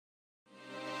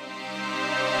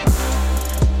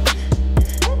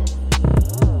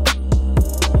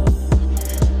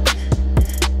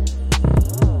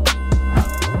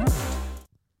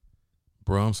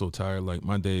so tired. Like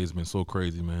my day has been so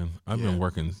crazy, man. I've been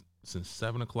working since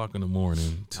 7 o'clock in the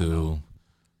morning till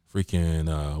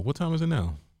freaking what time is it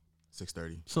now?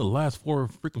 6:30. So the last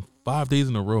 5 days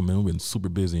in a row, man. We've been super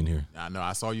busy in here. I know.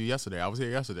 I saw you yesterday. I was here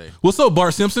yesterday. What's up,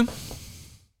 Bart Simpson?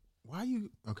 Why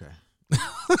you okay?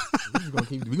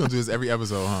 we gonna do this every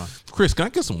episode, huh? Chris, can I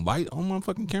get some light on my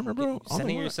fucking camera, bro?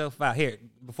 Sending yourself out here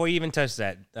before you even touch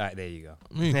that. All right, there you go.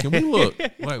 I mean, can we look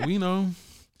like we know?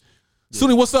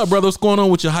 Sunni, what's up, brother? What's going on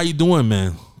with you? How you doing,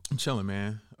 man? I'm chilling,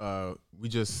 man. We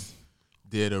just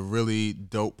did a really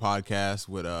dope podcast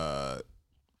with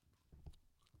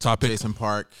Topic. Jason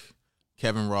Park,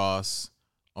 Kevin Ross,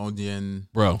 Onion,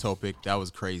 Bro. Topic. That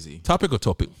was crazy. Topic or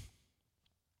topic?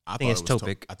 I think it's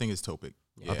Topic. I think it's Topic.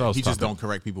 Yeah, I thought it was he just Topic. don't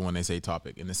correct people when they say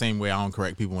topic. In the same way, I don't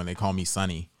correct people when they call me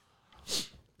Sunny.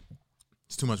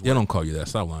 It's too much work. They don't call you that.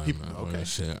 Stop lying, man. Okay.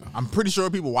 Shit. I'm pretty sure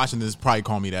people watching this probably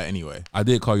call me that anyway. I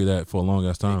did call you that for a long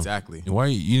ass time. Exactly. And why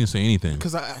you didn't say anything?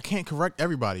 Because I can't correct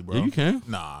everybody, bro. Yeah, you can.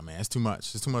 Nah, man. It's too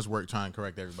much. It's too much work trying to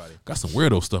correct everybody. Got some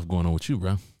weirdo stuff going on with you,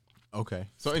 bro. Okay.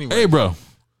 So anyway. Hey, bro.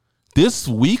 Last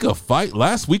week of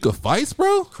fights,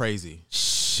 bro? Crazy.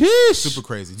 Sheesh. Super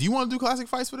crazy. Do you want to do classic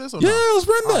fights for this or Yeah, no? let's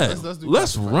run that. Let's do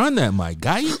Let's classic run that, my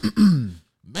guy.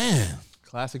 Man.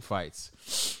 Classic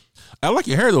fights. I like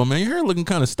your hair, though, man. Your hair looking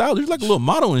kind of stylish. You're like a little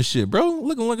model and shit, bro.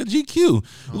 Looking like a GQ. You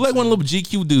like one of the little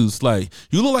GQ dudes. Like,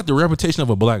 you look like the reputation of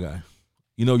a black guy.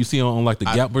 You know, you see on like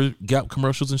the Gap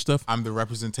commercials and stuff. I'm the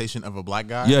representation of a black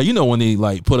guy. Yeah, you know when they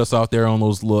like put us out there on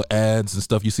those little ads and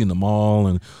stuff you see in the mall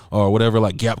and or whatever,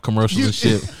 like Gap commercials and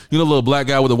shit. You know, little black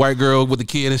guy with a white girl with the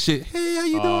kid and shit. Hey, how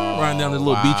you doing? Riding down the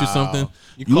little beach or something.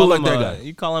 You look like that guy.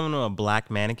 You call him a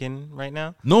black mannequin right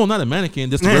now? No, not a mannequin.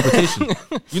 That's the reputation.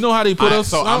 You know how they put us?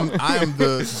 So I am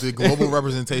the global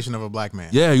representation of a black man.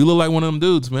 Yeah, you look like one of them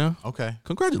dudes, man. Okay.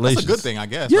 Congratulations. That's a good thing, I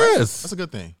guess. Yes. Right? That's a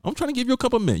good thing. I'm trying to give you a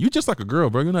compliment. You're just like a girl,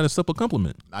 bro. You're not a simple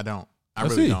compliment. I don't. I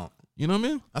really don't. You know what I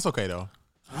mean? That's okay though.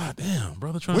 Ah, damn,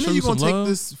 brother. Trying When to show are you some gonna love.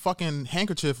 take this fucking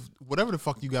handkerchief, whatever the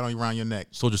fuck you got around your neck?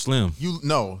 Soldier Slim. You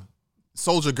no.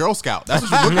 Soldier Girl Scout. That's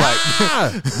what you look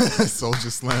like. Soldier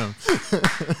Slim. All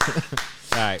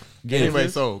right. Anyway,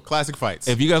 so classic fights.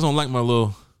 If you guys don't like my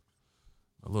little,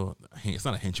 it's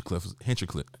not a handkerchief.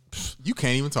 You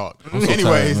can't even talk. I'm so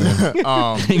Anyways,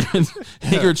 tired,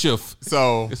 handkerchief.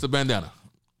 So It's a bandana,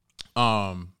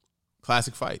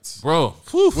 classic fights. bro.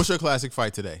 Whew. What's your classic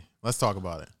fight today? Let's talk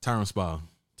about it. Tyron Spah.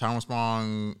 Tyron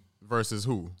Spong versus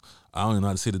who? I don't even know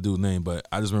how to say the dude's name, but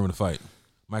I just remember the fight.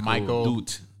 Michael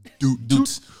Doot.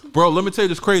 Bro, let me tell you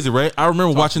this crazy, right? I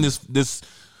remember watching this fight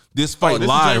this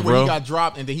live, is bro. when he got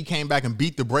dropped and then he came back and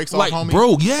beat the brakes Like, off, homie.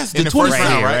 bro, yes, In the the first 20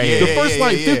 round, right? The first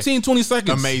 15, 20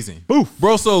 seconds. Amazing.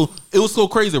 Bro, so it was so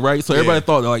crazy, right? So everybody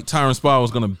thought that like Tyron Spah was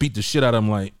gonna beat the shit out of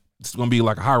him, like it's gonna be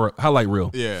like a highlight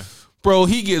reel. Yeah. Bro,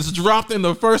 he gets dropped in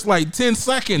the first like 10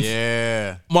 seconds.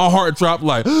 Yeah. My heart dropped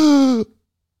like, oh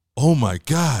my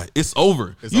God, it's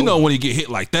over. It's you know over. when you get hit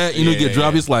like that, you know, you get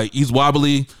dropped, it's like he's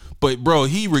wobbly. But bro,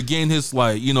 he regained his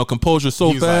like, you know, composure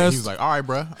so fast. He was like, all right,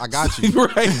 bro, I got you.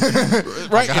 right.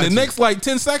 In the next like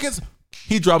 10 seconds,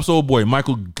 he drops old boy,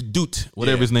 Michael Doot,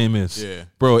 whatever his name is. Yeah.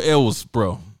 Bro, it was,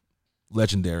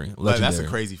 legendary. That's a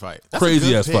crazy fight. That's Crazy a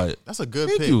good ass pick. fight. That's a good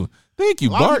Thank pick. you. Thank you,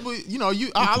 A lot of Bart. people, you know,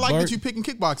 I like Bart. that you picking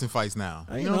kickboxing fights now.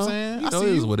 You know what I'm saying? You I know, see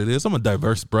it is you. what it is. I'm a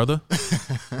diverse brother. You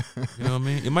know what I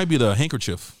mean? It might be the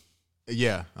handkerchief.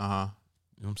 Yeah. You know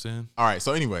what I'm saying? All right.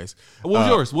 So, anyways, What was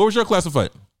yours? What was your classic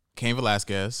fight? Cain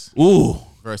Velasquez Ooh.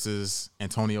 versus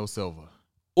Antonio Silva.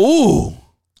 Ooh.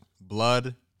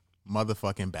 Blood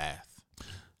motherfucking bath.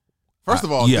 First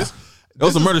of all, yeah. That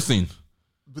was a murder scene.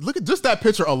 Look at just that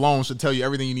picture alone should tell you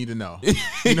everything you need to know.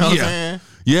 You know what I'm saying?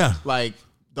 Yeah. Like,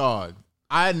 dog.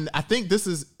 I think this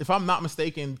is, if I'm not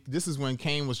mistaken, this is when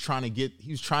Cain was trying to get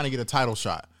a title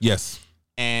shot. Yes.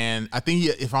 And I think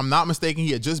if I'm not mistaken,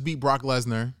 he had just beat Brock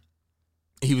Lesnar.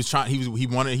 He was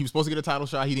supposed to get a title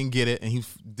shot. He didn't get it, and he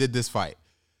did this fight.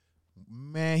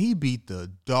 Man, he beat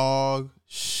the dog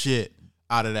shit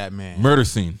out of that man. Murder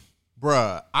scene.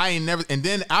 Bruh, I ain't never. And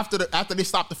then after they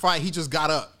stopped the fight, he just got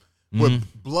up with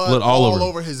blood all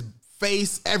over his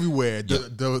face, everywhere.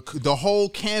 The whole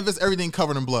canvas, everything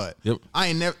covered in blood. Yep.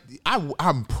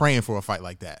 I'm praying for a fight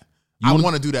like that. I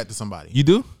want to do that to somebody. You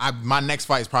do? My next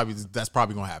fight is that's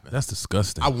probably gonna happen. That's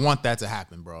disgusting. I want that to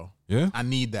happen, bro. Yeah? I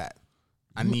need that.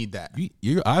 I need that.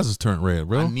 Your eyes is turned red,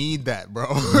 bro. I need that, bro.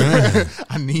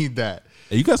 I need that.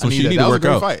 Hey, you got some shit you need to work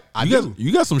out.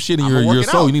 You got some shit in your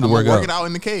soul you need to work out. Work it out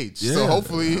in the cage. Yeah. So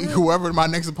hopefully, whoever my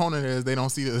next opponent is, they don't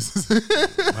see this.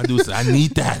 My dude said, I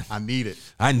need that. I need it.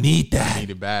 I need that. I need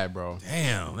it bad, bro.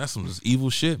 Damn, that's some just evil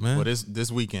shit, man. But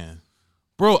this weekend.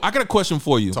 Bro, I got a question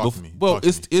for you. Talk to me. Well, Talk to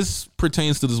me. it's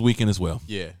pertains to this weekend as well.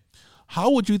 Yeah. How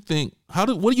would you think?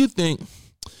 What do you think?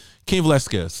 Cain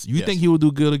Velasquez. You Yes. think he will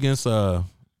do good against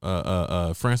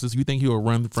Francis? You think he will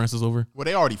run Francis over? Well,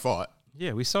 they already fought.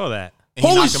 Yeah, we saw that. And he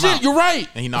Holy knocked him shit, out. you're right.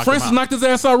 And he knocked him Francis out. knocked his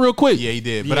ass out real quick. Yeah, he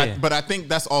did. Yeah. But I think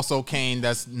that's also Cain.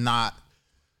 That's not.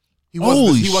 He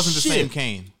Holy wasn't the shit. same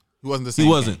Cain. He wasn't the same.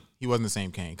 wasn't. Cain. He wasn't the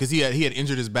same Cain because he had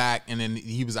injured his back and then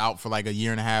he was out for like a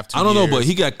year and a half. 2 I don't know, years. but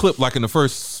he got clipped like in the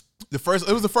first. It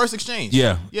was the first exchange.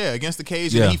 Yeah. Yeah, against the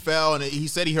cage, Yeah. and he fell, and he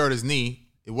said he hurt his knee.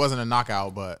 It wasn't a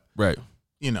knockout, but Right.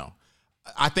 you know,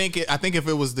 I think if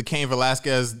it was the Cain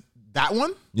Velasquez, that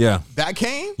one, Yeah. that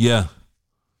Cain, Yeah.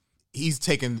 he's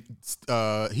taking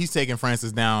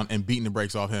Francis down and beating the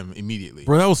brakes off him immediately.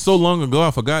 Bro, that was so long ago. I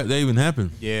forgot that even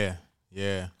happened. Yeah,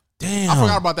 yeah. Damn. I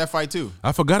forgot about that fight too.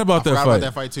 I forgot about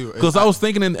that fight. too. Because I was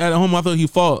thinking at home, I thought he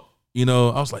fought. You know,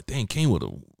 I was like, dang, Cain would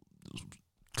have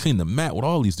cleaned the mat with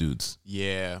all these dudes.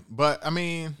 Yeah, but I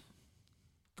mean,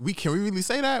 can we really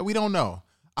say that? We don't know.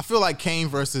 I feel like Cain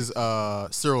versus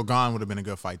Ciryl Gane would have been a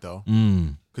good fight though,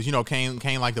 because you know Cain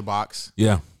liked to box,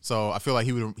 Yeah. so I feel like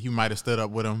he might have stood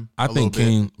up with him. I think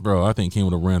Cain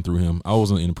would have ran through him. I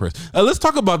wasn't impressed. Let's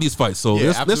talk about these fights. So Yeah,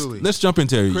 let's absolutely. let's jump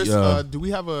into it. Chris, do we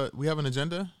have an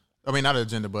agenda? I mean, not an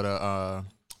agenda, but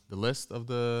the list of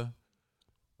the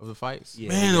fights. Yeah,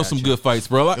 Man, there was some good fights,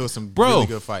 bro. It was some really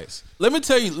good fights. Let me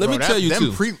tell you. Let me tell you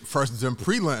them too. Them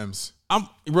prelims.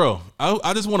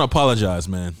 I just want to apologize,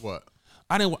 man. What?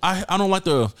 I don't like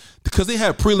because they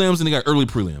have prelims and they got early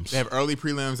prelims. They have early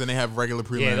prelims and they have regular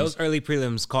prelims. Yeah, those early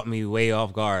prelims caught me way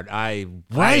off guard. I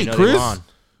Right, didn't know Chris?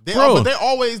 they were on.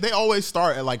 But they always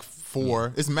start at like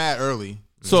 4. It's mad early.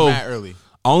 Mad early.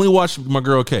 I only watched my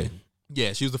girl Kay.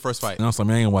 Yeah, she was the first fight. And I was like,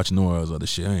 man, I ain't watching no other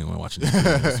shit. I ain't watching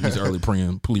these early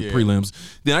prelims.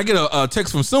 Then I get a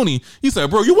text from Sunni. He said,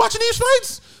 bro, you watching these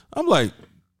fights? I'm like,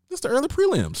 this the early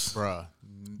prelims. Bruh.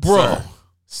 Bro.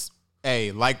 Sir.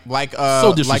 Hey, like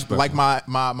So disrespectful. like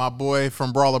my boy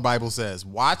from Brawler Bible says,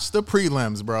 watch the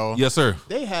prelims, bro. Yes, sir.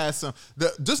 They had some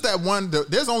just that one.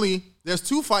 There's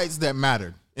 2 fights that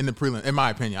mattered in the prelim, in my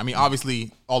opinion. I mean,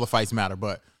 obviously all the fights matter,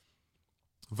 but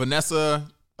Vanessa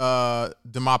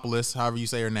Demopoulos, however you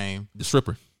say her name. The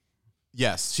stripper.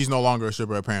 Yes, she's no longer a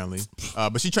stripper apparently,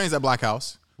 but she trains at Black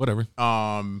House. Whatever.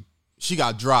 She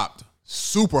got dropped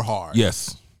super hard.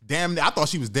 Yes. Damn, I thought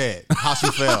she was dead. How she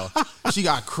fell. She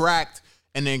got cracked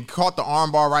and then caught the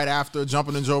arm bar right after,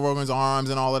 jumping in Joe Rogan's arms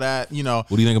and all of that. You know,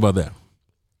 What do you think about that?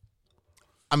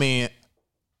 I mean,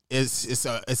 it's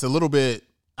a little bit.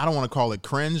 I don't want to call it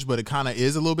cringe, but it kind of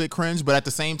is a little bit cringe. But at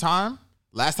the same time,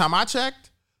 last time I checked,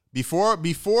 before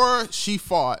she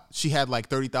fought, she had like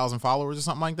 30,000 followers or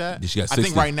something like that. Did she got I think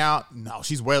 60? right now, no,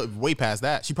 she's way past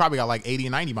that. She probably got like 80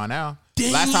 and 90 by now.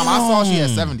 Damn. Last time I saw, she had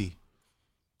 70.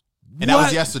 And that What?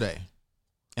 was yesterday.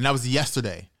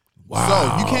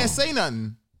 Wow. So you can't say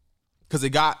nothing because it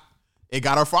got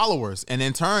her followers, and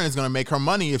in turn, it's gonna make her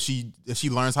money if she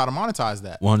learns how to monetize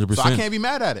that. 100%. So I can't be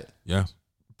mad at it. Yeah.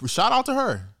 Shout out to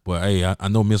her. But hey, I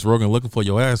know Miss Rogan looking for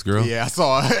your ass, girl. Yeah, I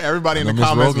saw everybody in the Miss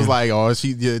comments Rogan. was like, "Oh,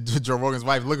 Joe Rogan's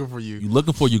wife looking for you." You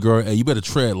looking for you, girl. Hey, you better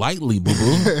tread lightly,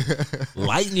 boo-boo.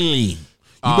 Lightly. You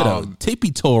better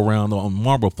tippy toe around on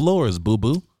marble floors,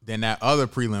 boo-boo. Then that other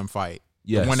prelim fight.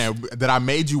 Yes. The one that I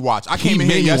made you watch. I He came in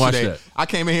here made you watch yesterday. that. I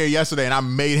came in here yesterday and I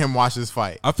made him watch this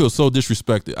fight. I feel so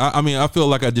disrespected. I mean, I feel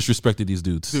like I disrespected these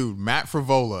dudes. Dude, Matt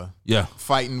Frivola Yeah.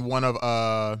 fighting one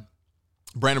of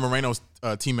Brandon Moreno's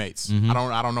teammates. Mm-hmm.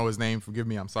 I don't know his name. Forgive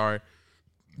me. I'm sorry.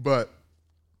 But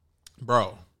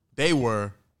bro, they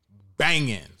were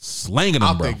banging Slanging them,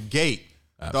 out bro. the gate.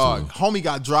 Absolutely. Dog, homie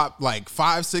got dropped like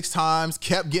 5-6 times,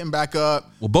 kept getting back up.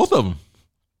 Well, both of them.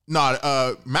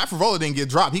 No, Matt Frivola didn't get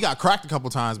dropped. He got cracked a couple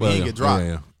times, but Well, he didn't yeah. get dropped.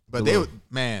 Yeah. But Good they Lord.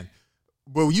 man.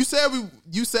 But you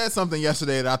said something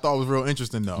yesterday that I thought was real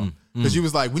interesting though, because you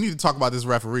was like, we need to talk about this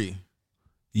referee.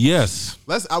 Yes.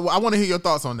 I want to hear your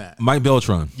thoughts on that. Mike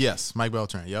Beltran. Yes, Mike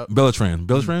Beltran. Yep, Beltran.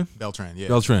 Beltran. Yeah,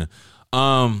 Beltran.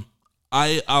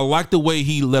 I like the way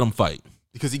he let him fight.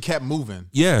 because he kept moving.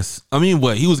 Yes. I mean,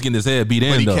 what? He was getting his head beat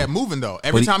But in, he though. kept moving though.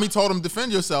 Every But he- time he told him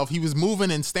defend yourself, he was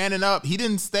moving and standing up. He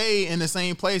didn't stay in the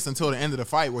same place until the end of the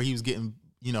fight where he was getting,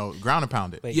 ground and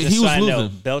pounded. Wait, Yeah, just he so was I know,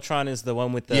 losing. Beltran is the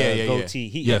one with the Yeah. goatee.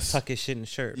 He Yes. tuck his shit in the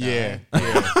shirt. Yeah, Right?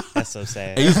 yeah. That's so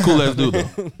sad. Hey, he's a cool ass dude,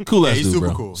 though. Cool ass He's dude, super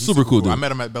bro. cool. He's Super cool dude. I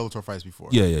met him at Bellator fights before.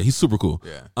 Yeah, he's super cool.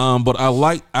 Yeah. But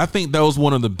I think that was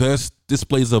one of the best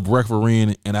displays of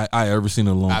refereeing and I ever seen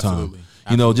in a long Absolutely.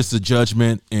 time. Just the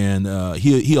judgment and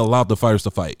he allowed the fighters to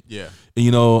fight. Yeah.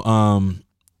 And,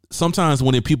 sometimes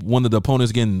when the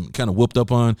opponent's getting kind of whooped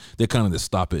up on, they kind of just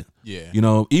stop it. Yeah. You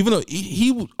know, even though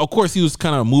he of course he was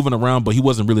kind of moving around, but he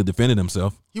wasn't really defending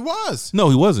himself. He was. No,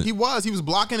 he wasn't. He was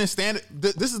blocking and standing.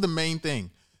 This is the main thing.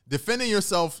 Defending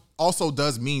yourself also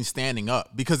does mean standing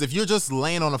up, because if you're just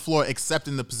laying on the floor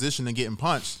accepting the position and getting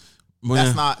punched,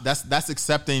 that's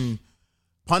accepting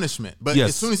punishment. But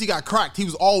as soon as he got cracked, he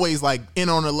was always like in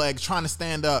on the leg trying to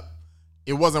stand up.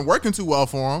 It wasn't working too well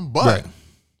for him, but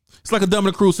it's like a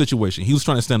Dominic Cruz situation. He was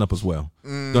trying to stand up as well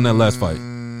during that last fight.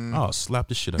 Oh, slap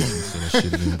the shit out of you. Say that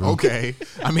shit again, bro. Okay.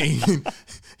 I mean,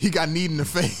 he got kneed in the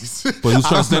face. But he was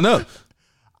trying to stand up.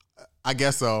 I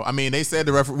guess so. I mean, they said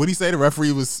the referee. What did he say? The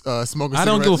referee was smoking cigarettes? I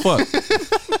don't give a fuck.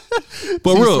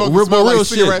 But real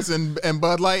cigarettes shit, and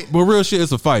Bud Light. But real shit,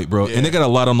 it's a fight, bro, and they got a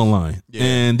lot on the line. Yeah.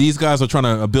 And these guys are trying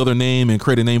to build their name and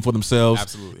create a name for themselves.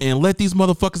 Absolutely. And let these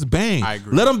motherfuckers bang. I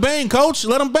agree. Let them bang, coach.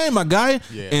 Let them bang, my guy.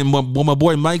 Yeah. And when my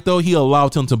boy Mike though, he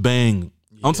allowed him to bang.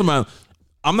 Yeah. I'm talking about.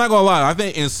 I'm not gonna lie. I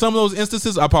think in some of those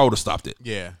instances, I probably would have stopped it.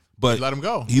 Yeah. But he let him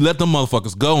go. He let them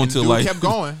motherfuckers go until the dude kept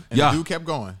going. And the dude kept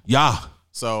going. Yeah.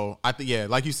 So I think,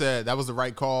 like you said, that was the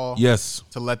right call. Yes.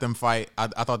 To let them fight. I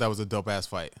thought that was a dope ass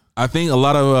fight. I think a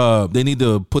lot of they need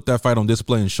to put that fight on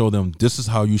display and show them this is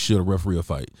how you should referee a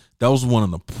fight. That was one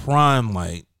of the prime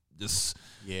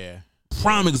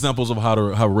prime examples of how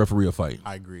to referee a fight.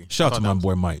 I agree. Shout out to my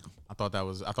boy Mike. I thought that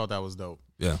was dope.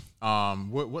 Yeah.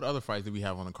 What other fights did we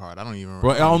have on the card? I don't even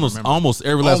remember. Bro, almost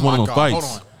every last one of those fights.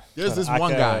 Hold on. There's this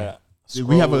one guy.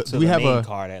 We have a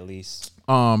card at least.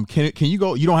 Can you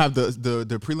go? You don't have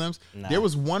the prelims? Nah. There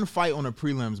was one fight on the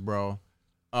prelims, bro.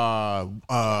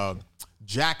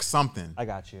 Jack something. I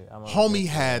got you. Homie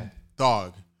had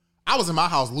dog. I was in my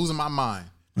house losing my mind.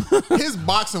 His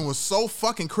boxing was so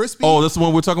fucking crispy. Oh, that's the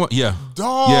one we're talking about? Yeah.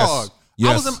 Dog.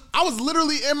 Yes. I was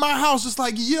literally in my house just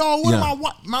like, yo, what am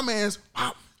I? My man's.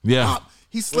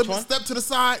 He slipped a step to the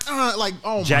side.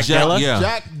 Jack Della? Yeah.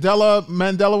 Jack Della,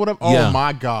 Mandela, whatever. Oh,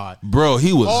 my God. Bro,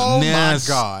 he was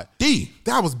nasty. Oh, my God.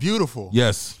 That was beautiful.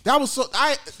 Yes. That was so,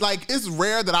 it's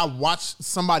rare that I watch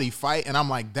somebody fight and I'm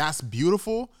like, that's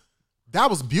beautiful. That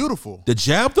was beautiful. The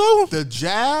jab, though? The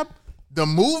jab, the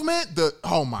movement,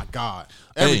 oh, my God.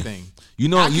 Everything. You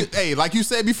know, like you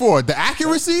said before, the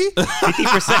accuracy.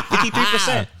 50%,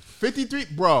 53%. 53,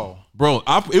 bro. Bro,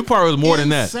 it probably was more than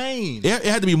that. Insane. It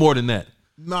had to be more than that.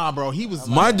 Nah, bro, he was.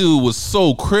 My dude was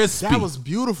so crispy. That was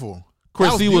beautiful.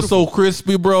 He was so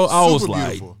crispy, bro. I was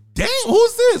like, damn,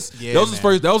 who's this? Yeah, that was his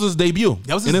first. That was his debut.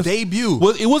 That was his debut.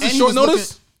 It wasn't short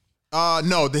notice.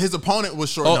 No, his opponent was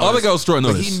short notice. Oh, other guy was short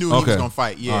notice. But he knew he was gonna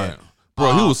fight. Yeah. Right.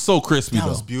 Bro, he was so crispy. That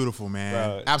was beautiful, man.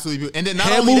 Bro. Absolutely beautiful. And then not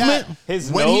Head only movement? that,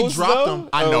 when he dropped him,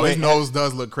 I know his nose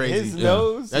does look crazy. His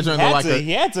nose, that joint looked like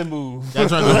he had to move. That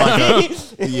joint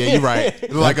looked like yeah, you're right.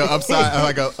 It looked like an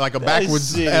upside, like a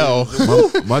backwards L.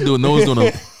 My dude nose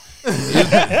doing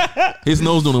his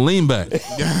nose doing a lean back.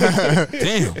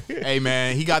 Damn. Hey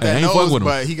man, he got that nose,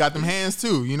 but he got them hands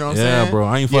too. You know what I'm saying? Yeah, bro,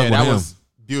 I ain't fucking with him. Was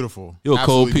beautiful. He was a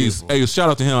cold piece. Beautiful. Hey, shout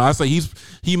out to him. I say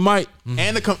he might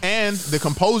and the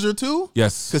composure too.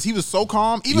 Yes, because he was so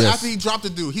calm. Even after he dropped the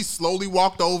dude, he slowly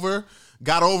walked over,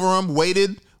 got over him,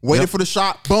 waited for the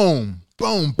shot. Boom,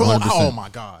 boom, boom. 100%. Oh my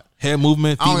God. Head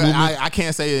movement, feet movement. I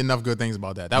can't say enough good things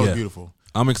about that. That was beautiful.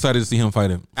 I'm excited to see him fight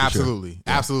him. Absolutely, sure.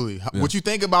 Absolutely. Yeah. What you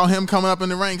think about him coming up in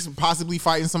the ranks, possibly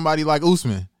fighting somebody like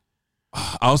Usman?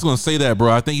 I was going to say that,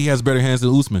 bro. I think he has better hands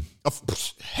than Usman.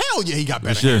 Hell yeah, he got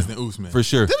better hands than Usman. For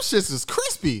sure. Them shits is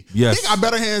crispy. Yes. He got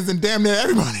better hands than damn near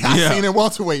everybody I've seen in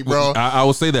welterweight, bro. I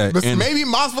will say that. But maybe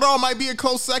Masvidal might be a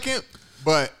close second,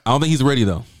 but I don't think he's ready,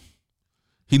 though.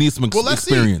 He needs some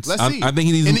experience. Let's see. I think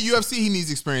he needs in the UFC. He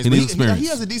needs experience. He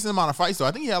has a decent amount of fights, though.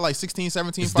 I think he had like 16,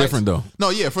 17 fights. It's different, though.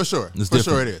 No, yeah, for sure.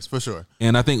 Sure it is. For sure.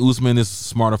 And I think Usman is a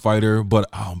smarter fighter, but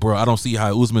bro, I don't see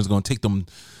how Usman's going to take them.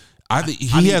 I think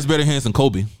he has better hands than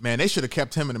Kobe. Man, they should have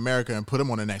kept him in America and put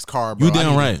him on the next card, bro. You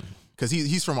damn right. Because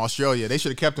he's from Australia. They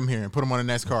should have kept him here and put him on the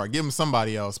next card. Give him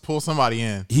somebody else. Pull somebody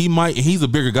in. He's a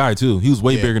bigger guy too. He was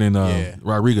way bigger than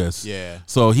Rodriguez. Yeah.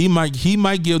 So he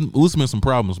might give Usman some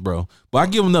problems, bro. But I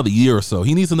give him another year or so.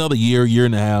 He needs another year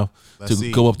and a half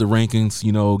to go up the rankings,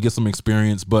 get some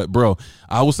experience. But bro,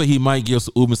 I would say he might give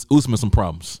Usman some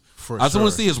problems. I just want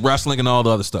to see his wrestling and all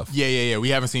the other stuff. Yeah. We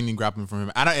haven't seen any grappling from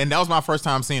him, and that was my first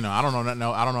time seeing him. I don't know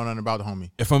nothing about the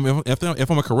homie. If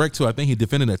I'm correct too, I think he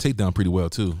defended that takedown pretty well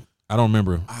too. I don't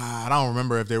remember. I don't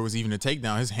remember if there was even a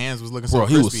takedown. His hands was looking so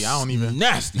crispy. I don't even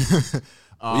nasty.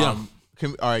 Yeah.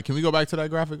 Can we go back to that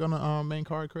graphic on the main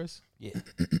card, Chris? Yeah.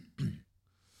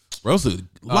 Bro, a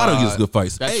lot of these good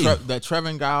fights. That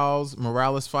Trevin Giles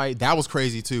Morales fight, that was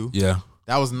crazy too. Yeah,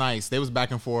 that was nice. They was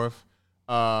back and forth.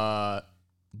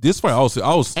 This fight, I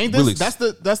was Ain't really this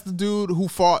that's the dude who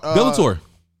fought Bellator.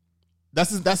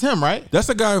 That's him, right? That's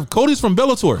the guy. Cody's from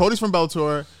Bellator. Cody's from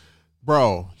Bellator.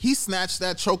 Bro, he snatched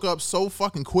that choke up so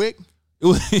fucking quick. It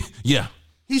was, yeah.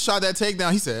 He shot that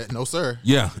takedown. He said, "No, sir."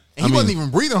 Yeah. And he wasn't even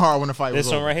breathing hard when the fight was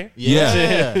This over. one right here?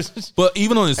 Yeah. But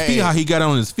even on his feet, how he got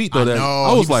on his feet though,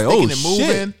 I was like, oh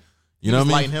shit. You know what I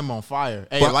mean? Lighting him on fire.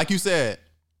 Hey, But, like you said,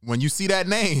 when you see that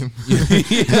name, yeah.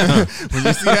 when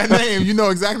you see that name, you know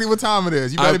exactly what time it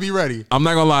is. You better be ready. I'm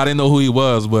not gonna lie, I didn't know who he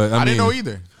was, but I mean, didn't know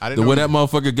either. The way that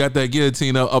motherfucker got that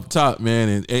guillotine up top,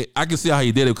 man, and I can see how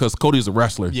he did it because Cody's a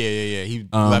wrestler. Yeah. He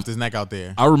left his neck out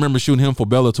there. I remember shooting him for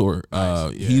Bellator.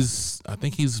 Nice. I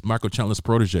think he's Michael Chandler's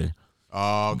protege.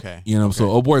 Oh, okay. You know,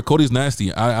 so boy, Cody's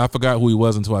nasty. I forgot who he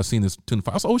was until I seen this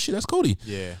 25. I was like, oh shit, that's Cody.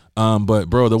 Yeah. But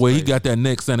bro, the way he got that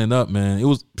neck standing up, man, it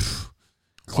was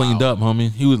cleaned up, homie.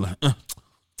 He was like,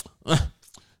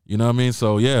 you know what I mean?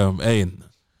 So yeah, hey.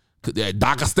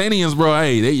 Dakistanians, bro.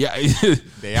 Hey, they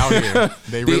out here.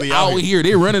 They really out here.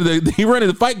 They running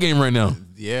the fight game right now.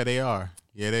 Yeah, they are.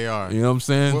 Yeah, they are. You know what I'm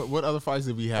saying? What other fights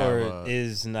did we have? Or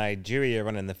is Nigeria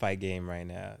running the fight game right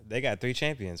now? They got 3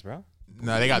 champions, bro.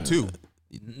 No, they got 2.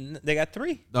 They got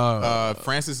 3.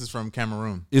 Francis is from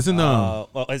Cameroon. Isn't well,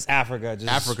 it's Africa.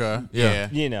 Africa, yeah.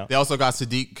 You know. They also got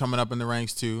Sadiq coming up in the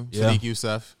ranks too. Yeah. Sadiq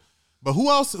Youssef. But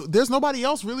who else? There's nobody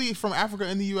else really from Africa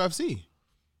in the UFC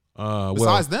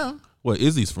besides them. Well,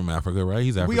 Izzy's from Africa, right?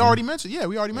 He's African. We already mentioned. Yeah,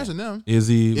 we already mentioned them.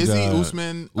 Izzy,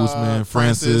 Usman,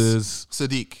 Francis,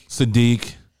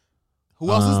 Sadiq.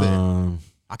 Who else is there?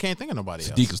 I can't think of nobody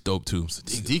else. Sadiq is dope too.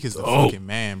 Sadiq is the fucking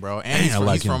man, bro.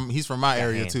 And he's from my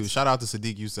area too. Shout out to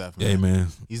Sadiq Youssef. Man. Hey man,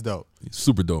 he's dope. He's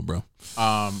super dope, bro.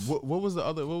 What was the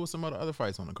other? What was some other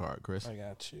fights on the card, Chris? I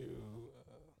got you.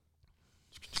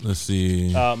 Let's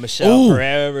see. Michelle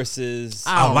Pereira versus.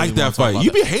 I like that fight.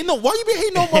 You be hating on? Why you be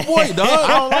hating on my boy, dog? I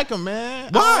don't like him,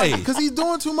 man. Why? Because he's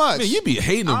doing too much. Man, you be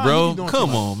hating him, bro.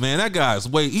 Come on, man. That guy's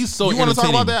he's so. You want to talk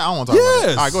about that? I don't want to talk about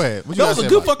that. All right, go ahead. That was a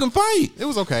good fucking fight. It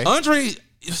was okay. Andre.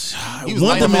 He was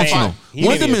one-dimensional.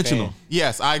 One-dimensional.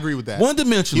 Yes, I agree with that.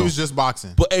 One-dimensional. He was just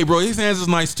boxing. But hey, bro, his hands is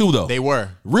nice too, though. They were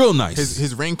real nice.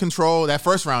 His ring control, that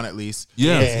first round at least.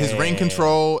 Yeah. His ring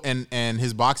control and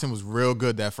his boxing was real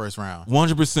good that first round.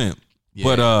 100%. Yeah.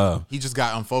 But he just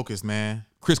got unfocused, man.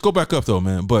 Chris, go back up though,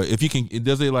 man. But if you can,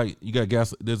 does it like you got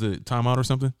gas? There's a timeout or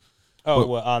something? Oh,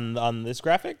 well, on this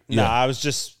graphic? Yeah. Nah,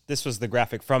 this was the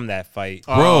graphic from that fight.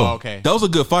 Bro, okay. That was a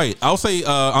good fight. I'll say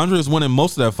Andre was winning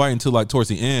most of that fight until like towards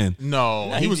the end.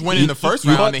 No, he was winning the first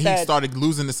round and he started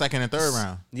losing the second and third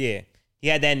round. Yeah. He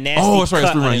had that nasty. Oh, that's right.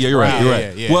 That's round. Yeah, you're right. You're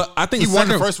right. Yeah. Well, I think he won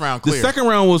the first round clear. The second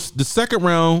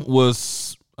round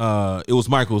was it was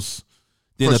Michael's.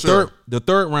 Then the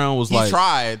third round was he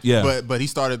tried, but he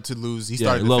started to lose. He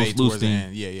started to fade towards the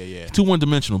end. Yeah. Too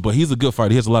one-dimensional, but he's a good fighter.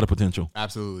 He has a lot of potential.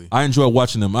 Absolutely. I enjoy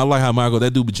watching him. I like how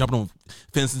that dude be jumping on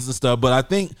fences and stuff, but I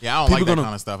think I don't like that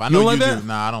kind of stuff. I know you do.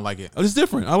 Nah, I don't like it. It's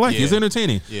different. I like it. It's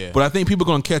entertaining. Yeah. But I think people are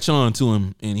going to catch on to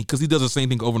him because he does the same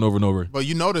thing over and over and over. But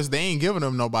you notice they ain't giving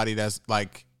him nobody that's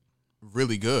like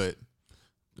really good.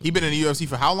 He been in the UFC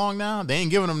for how long now? They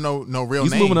ain't giving him no real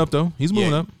name. He's moving up though. He's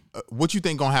moving up. What you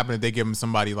think gonna happen if they give him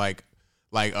somebody like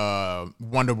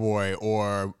Wonder Boy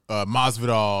or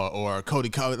Masvidal or Cody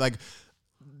Covington? Like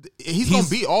he's gonna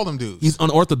beat all them dudes. He's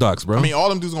unorthodox, bro. I mean, all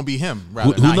them dudes gonna beat him.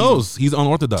 Who knows? He's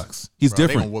unorthodox. He's different.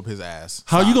 They gonna whoop his ass.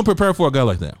 How you gonna prepare for a guy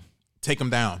like that? Take him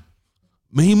down.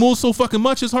 Man, he moves so fucking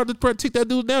much. It's hard to take that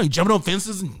dude down. He jumping on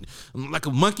fences and like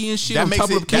a monkey and shit. That makes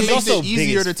it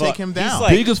easier to take him down. He's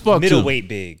like big as fuck, middleweight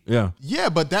big. Yeah,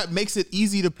 but that makes it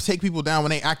easy to take people down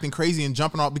when they acting crazy and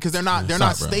jumping off because they're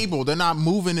not stable. They're not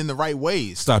moving in the right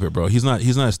ways. Stop it, bro. He's not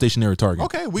a stationary target.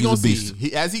 Okay, we gonna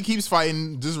see. As he keeps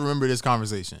fighting, just remember this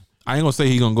conversation. I ain't gonna say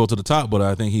he's gonna go to the top, but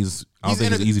I think it's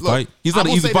an easy fight. He's not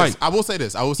an easy fight. I will say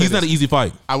this. He's not an easy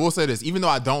fight. I will say this. Even though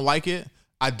I don't like it,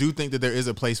 I do think that there is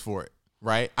a place for it.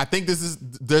 Right, I think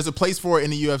there's a place for it in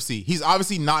the UFC. He's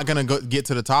obviously not gonna get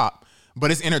to the top,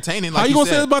 but it's entertaining. Like how you gonna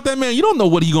say that about that man? You don't know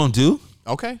what he gonna do.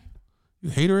 Okay,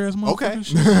 you hater ass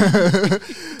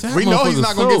motherfucker. Okay, we know he's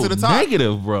not gonna get to the top.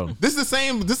 Negative, bro. This is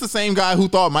the same guy who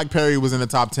thought Mike Perry was in the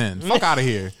top 10. Fuck out of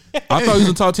here. I thought he was in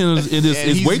the top 10 in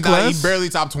his weight class. He's barely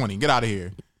top 20. Get out of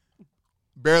here.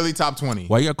 Barely top 20.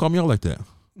 Why you gotta call me out like that?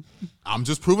 I'm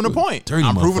just proving a point.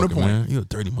 I'm proving a point. Man. You're a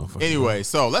dirty motherfucker. Anyway,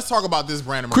 so let's talk about this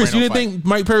Brandon Moreno Chris, you didn't think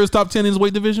Mike Perry was top 10 in his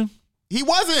weight division? He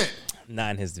wasn't.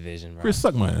 Not in his division, bro. Chris,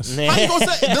 suck my ass. How you gonna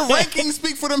say the rankings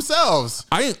speak for themselves?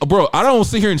 I don't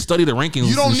sit here and study the rankings.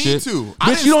 You don't need shit. to.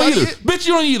 Bitch, you don't either. Bitch,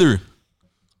 you don't either.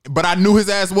 But I knew his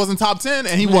ass wasn't top 10,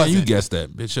 and he wasn't. You guessed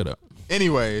that. Bitch, shut up.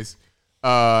 Anyways,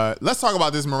 Let's talk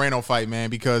about this Moreno fight, man,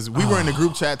 because we were in the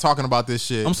group chat talking about this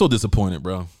shit. I'm so disappointed,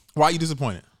 bro. Why are you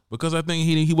disappointed? Because I think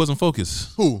he wasn't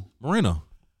focused. Who? Moreno.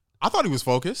 I thought he was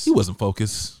focused. He wasn't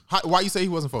focused. Why you say he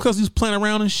wasn't focused? Because he was playing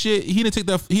around and shit. He didn't take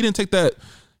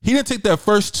that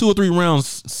first 2 or 3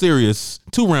 rounds serious.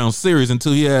 2 rounds serious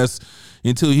until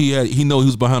he know he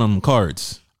was behind on them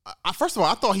cards. First of all,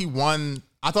 I thought he won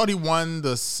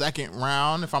the second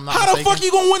round, if I'm not How mistaken. the fuck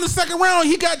you gonna win the second round?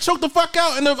 He got choked the fuck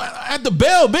out at the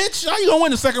bell, bitch. How you gonna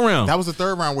win the second round? That was the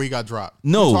third round where he got dropped.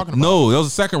 No, that was the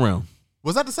second round.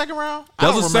 Was that the second round?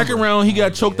 That was the second round. He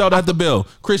got choked out at the bell.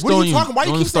 Chris, what are you talking? Why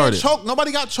you keep saying choked?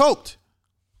 Nobody got choked.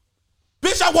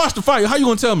 Bitch, I watched the fight. How you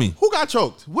gonna tell me? Who got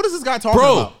choked? What is this guy talking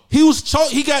about? Bro, he was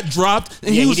choked. He got dropped,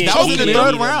 and he was choking in the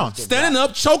third round. Standing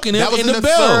up, choking him in the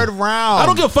bell. Third round. I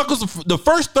don't give a fuck if it's the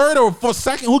first, third, or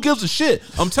second. Who gives a shit?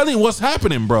 I'm telling you what's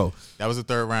happening, bro. That was the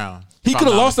third round. He could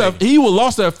have lost that. He would have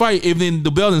lost that fight if then the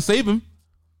bell didn't save him.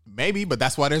 Maybe, but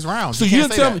that's why there's rounds. So you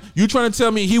didn't tell me. You trying to tell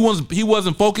me he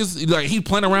wasn't focused? Like he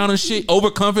playing around and shit,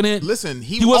 overconfident. Listen,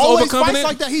 he was always fights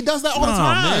like that. He does that all the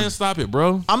time. Man, stop it,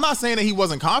 bro. I'm not saying that he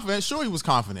wasn't confident. Sure, he was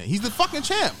confident. He's the fucking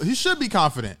champ. He should be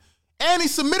confident. And he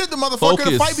submitted the motherfucker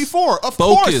to fight before. Of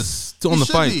course, focus on the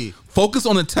fight. Focus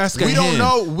on the task at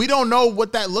hand. We don't know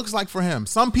what that looks like for him.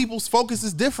 Some people's focus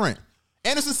is different.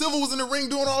 Anderson Silva was in the ring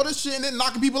doing all this shit and then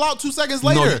knocking people out 2 seconds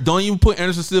later. No, don't even put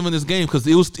Anderson Silva in this game because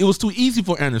it was too easy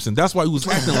for Anderson. That's why he was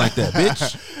acting like that,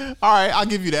 bitch. All right, I'll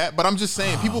give you that. But I'm just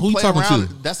saying, people play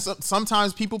around.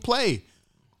 Sometimes people play.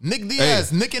 Nick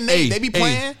Diaz, Nick and Nate, they be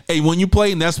playing. Hey, when you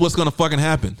play, and that's what's gonna fucking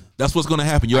happen. That's what's gonna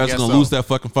happen. You're actually gonna lose that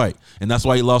fucking fight, and that's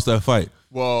why he lost that fight.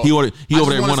 Well, he over there. I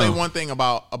just want to say one thing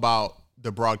about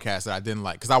the broadcast that I didn't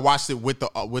like because I watched it with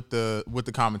the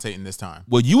commentating this time.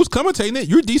 Well, you was commentating it.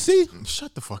 You're DC.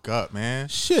 Shut the fuck up, man.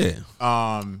 Shit.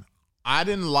 I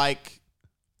didn't like.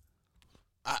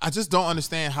 I just don't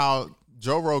understand how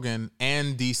Joe Rogan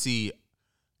and DC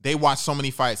they watch so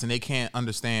many fights and they can't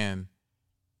understand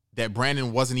that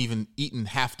Brandon wasn't even eating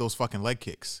half those fucking leg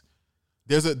kicks.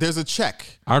 There's a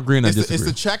check. I agree and I disagree. It's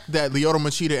the check that Lyoto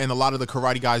Machida and a lot of the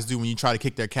karate guys do when you try to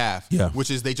kick their calf. Yeah.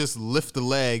 Which is they just lift the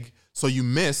leg so you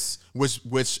miss, which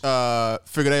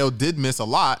Figueiredo did miss a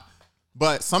lot.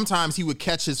 But sometimes he would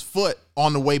catch his foot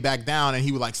on the way back down and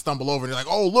he would like stumble over and they're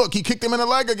like, oh, look, he kicked him in the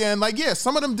leg again. Like, yeah,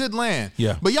 some of them did land.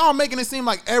 Yeah. But y'all making it seem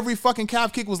like every fucking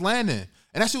calf kick was landing.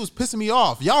 And that shit was pissing me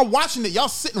off. Y'all watching it, y'all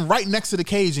sitting right next to the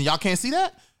cage and y'all can't see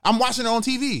that? I'm watching it on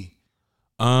TV.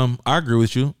 I agree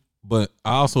with you, but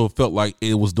I also felt like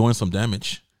it was doing some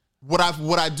damage. What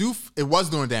I do, it was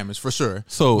doing damage for sure.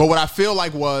 So, but what I feel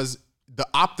like was the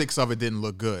optics of it didn't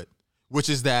look good, which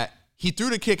is that he threw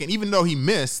the kick, and even though he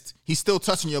missed, he's still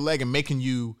touching your leg and making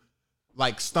you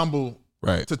like stumble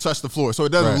to touch the floor. So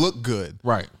it doesn't look good.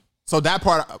 Right. So that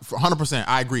part, 100%,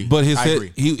 I agree. But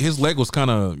his leg was kind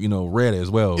of red as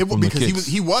well. Because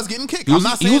he was getting kicked. I'm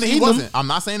not saying that he wasn't. I'm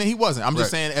not saying that he wasn't. I'm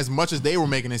just saying as much as they were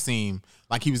making it seem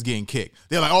like he was getting kicked,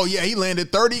 they're like, oh yeah, he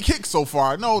landed 30 kicks so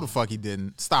far. No, the fuck he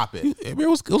didn't. Stop it. It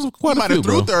was quite he might have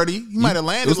threw 30. He might have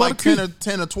landed like 10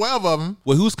 or 12 of them.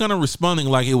 Well, he was kind of responding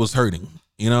like it was hurting.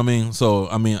 You know what I mean? So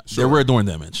they were doing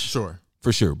damage. Sure,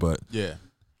 for sure. But yeah.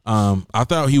 I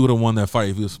thought he would have won that fight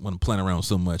if he was playing around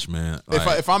so much, man.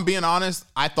 Like, if I'm being honest,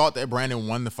 I thought that Brandon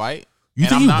won the fight. You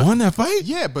think he won that fight?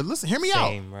 Yeah, but listen, hear me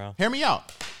out. Bro. Hear me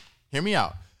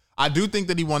out. I do think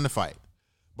that he won the fight.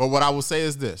 But what I will say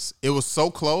is this. It was so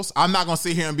close. I'm not going to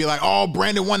sit here and be like, oh,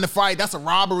 Brandon won the fight. That's a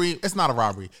robbery. It's not a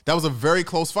robbery. That was a very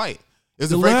close fight. It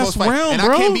was a very close fight. And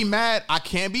bro. I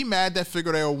can't be mad that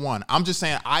Figueiredo won. I'm just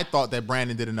saying I thought that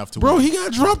Brandon did enough to win. Bro, he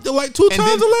got dropped like 2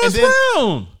 times the last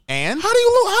round. And how do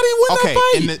you win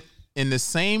that fight? In the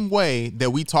same way that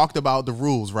we talked about the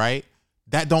rules, right?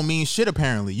 That don't mean shit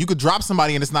apparently. You could drop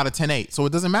somebody and it's not a 10-8, so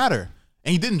it doesn't matter.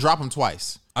 And he didn't drop him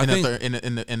twice in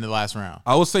the last round.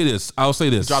 I will say this.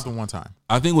 He dropped him one time.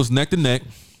 I think it was neck to neck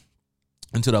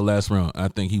until that last round. I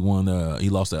think he won. He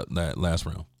lost that last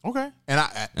round. Okay, and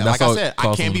like I said,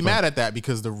 I can't be mad at that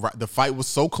because the fight was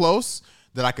so close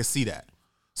that I could see that.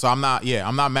 So I'm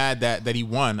not mad that he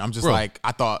won. I'm just like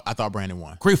I thought Brandon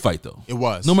won. Great fight though. It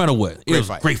was. No matter what, it was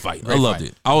a great fight. I loved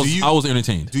it. I was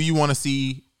entertained. Do you want to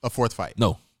see a fourth fight?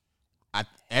 No.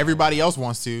 Everybody else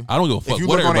wants to. I don't give a fuck. If you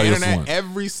look on the internet,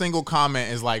 every single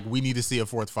comment is like, "We need to see a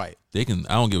fourth fight." I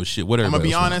don't give a shit. Whatever. I'm gonna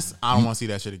be honest. I don't want to see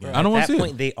that shit again. I don't want to see it. At that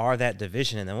point, they are that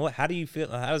division, and then how do you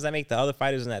feel? How does that make the other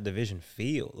fighters in that division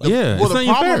feel? Like, it's not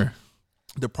even fair.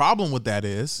 The problem with that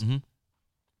is,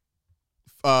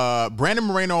 Brandon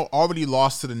Moreno already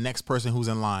lost to the next person who's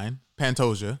in line,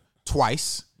 Pantoja,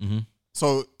 twice.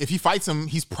 So if he fights him,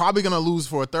 he's probably gonna lose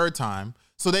for a third time.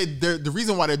 So the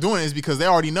reason why they're doing it is because they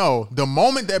already know the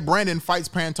moment that Brandon fights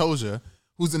Pantoja,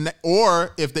 who's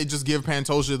or if they just give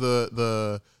Pantoja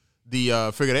the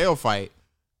Figueiredo fight,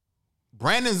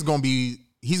 Brandon's gonna be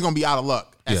out of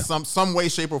luck at some way,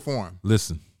 shape, or form.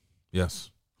 Listen,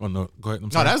 yes. Oh no, go ahead. No,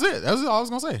 that's it. That's all I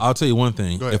was gonna say. I'll tell you one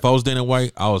thing. If I was Dana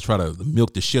White, I would try to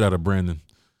milk the shit out of Brandon.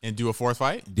 And do a fourth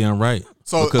fight? Damn right.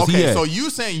 So so you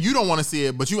saying you don't want to see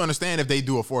it, but you understand if they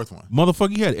do a fourth one.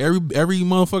 Motherfucker, he had every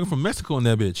motherfucker from Mexico in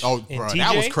that bitch. Oh, bro,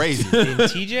 that was crazy. In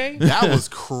TJ? That was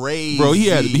crazy. Bro, he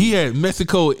had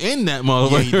Mexico in that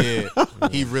motherfucker. Yeah, he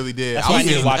did. He really did. That's why I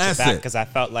need to watch it back because I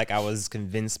felt like I was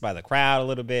convinced by the crowd a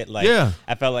little bit. Like,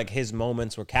 I felt like his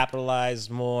moments were capitalized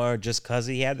more just because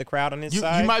he had the crowd on his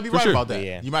side. You might be right about that.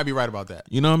 Yeah. You might be right about that.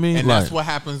 You know what I mean? And that's what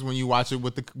happens when you watch it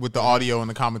with the audio and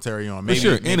the commentary on. Maybe, for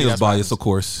sure, and it was biased, of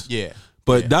course. Yeah.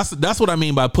 But that's what I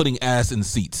mean by putting ass in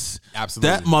seats.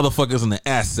 Absolutely. That motherfucker's an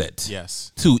asset.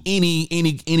 Yes. To any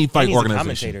fight and organization. He's a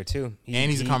commentator too.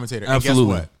 He's a commentator.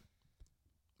 Absolutely. And guess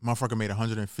what? Motherfucker made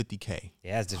 $150K.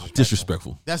 Yeah, that's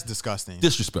disrespectful. That's disgusting.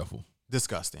 Disrespectful.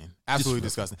 Absolutely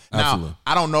disgusting. Absolutely. Now,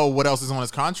 I don't know what else is on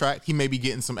his contract. He may be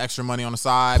getting some extra money on the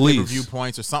side, pay-per-view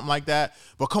points or something like that.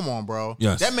 But come on, bro.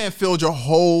 Yes. That man filled your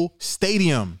whole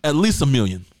stadium. At least $1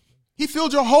 million. He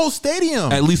filled your whole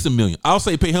stadium. At least $1 million. I'll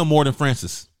say pay him more than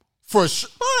Francis. For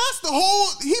sure. Bro, that's the whole...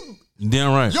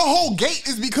 Damn right. Your whole gate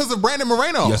is because of Brandon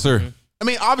Moreno. Yes, sir. I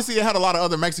mean, obviously they had a lot of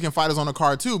other Mexican fighters on the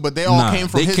card too, but they all came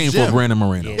from his gym. They came for Brandon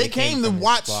Moreno. Yeah, they came to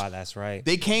watch. That's right.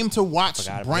 They came to watch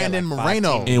Brandon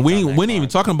Moreno. And we ain't even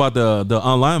talking about the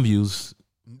online views.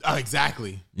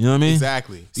 Exactly. You know what I mean?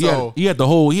 Exactly. So he had a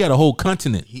whole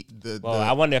continent.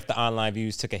 I wonder if the online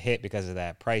views took a hit because of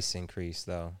that price increase,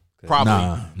 though.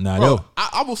 Probably. No.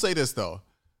 I will say this though.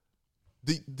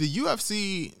 The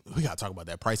UFC, we gotta talk about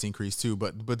that price increase too,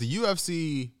 but the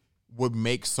UFC would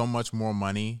make so much more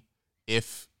money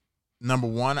if, number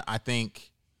one, I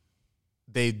think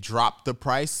they dropped the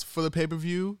price for the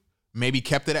pay-per-view, maybe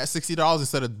kept it at $60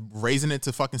 instead of raising it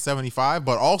to fucking $75.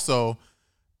 But also,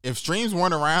 if streams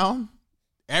weren't around,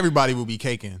 everybody would be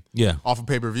caking off of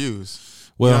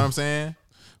pay-per-views. Well, you know what I'm saying?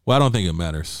 Well, I don't think it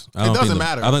matters. It doesn't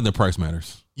matter. I think the price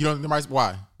matters. You don't think the price?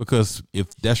 Why? Because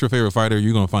if that's your favorite fighter,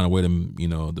 you're going to find a way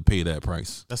to pay that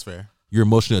price. That's fair. You're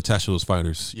emotionally attached to those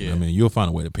fighters. Yeah. You know what I mean? You'll find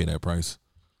a way to pay that price.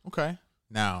 Okay.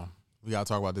 Now, we got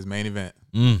to talk about this main event.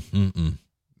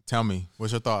 Tell me,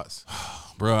 what's your thoughts?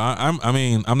 Bro, I'm not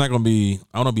going to be,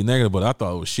 I don't want to be negative, but I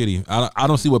thought it was shitty. I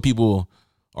don't see what people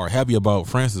are happy about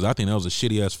Francis. I think that was a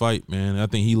shitty ass fight, man. I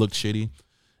think he looked shitty.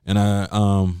 And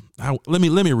let me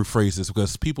rephrase this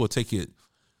because people take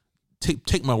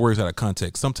my words out of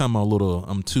context. Sometimes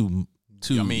I'm too.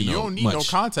 I mean, you don't need no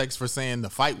context for saying the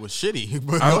fight was shitty.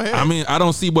 But go ahead. I mean, I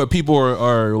don't see what people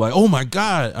are like. Oh my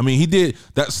god! I mean, he did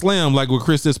that slam like what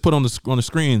Chris just put on the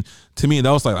screen. To me, that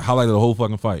was like a highlight of the whole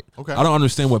fucking fight. Okay, I don't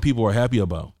understand what people are happy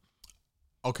about.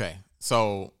 Okay,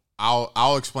 so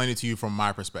I'll explain it to you from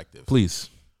my perspective, please.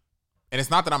 And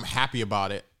it's not that I'm happy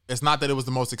about it. It's not that it was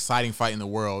the most exciting fight in the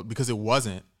world because it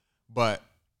wasn't. But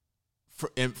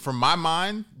from my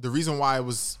mind, the reason why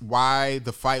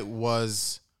the fight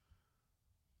was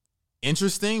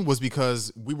interesting was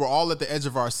because we were all at the edge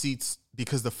of our seats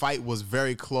because the fight was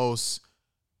very close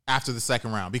after the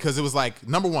second round. Because it was like,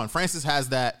 number one, Francis has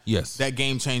that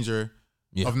game changer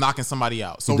of knocking somebody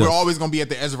out. So we're always going to be at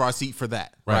the edge of our seat for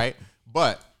that, right?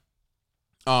 But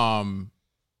Ciryl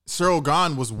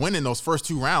Gane was winning those first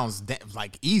two rounds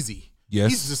like easy.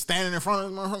 Yes. He's just standing in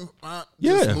front of him,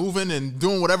 just moving and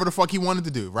doing whatever the fuck he wanted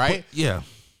to do, right? Yeah.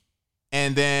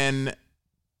 And then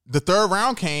the third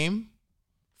round came.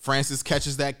 Francis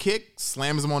catches that kick,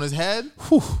 slams him on his head,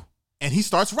 and he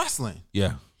starts wrestling.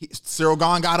 Yeah. Ciryl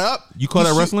Gane got up. You call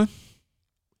that wrestling?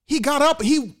 He got up.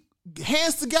 He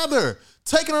hands together,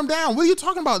 taking him down. What are you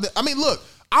talking about? I mean, look,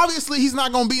 obviously he's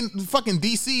not going to be fucking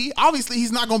DC. Obviously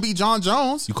he's not going to be Jon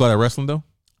Jones. You call that wrestling, though?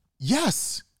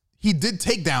 Yes. He did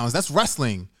takedowns. That's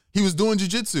wrestling. He was doing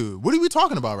jiu-jitsu. What are we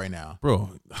talking about right now? Bro,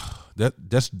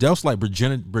 that's like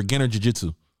beginner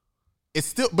jiu-jitsu. It's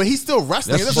still, but he's still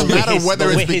wrestling. It doesn't matter whether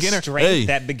it's beginner. His strength,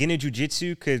 that beginner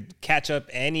jiu-jitsu could catch up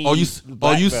any.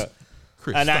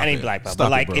 Chris, not any black belt,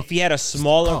 but like if he had a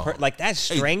smaller, like that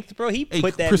strength, bro, he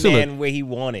put that Priscilla, man where he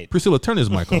wanted. Priscilla, turn his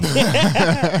mic on.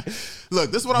 Look,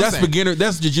 this is what I'm saying. That's beginner.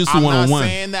 That's jiu-jitsu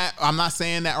 101. I'm not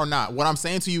saying that or not. What I'm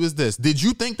saying to you is this: did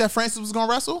you think that Francis was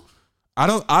gonna wrestle?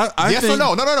 Yes or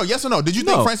no? No. Yes or no? Did you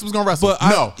think Francis was gonna wrestle?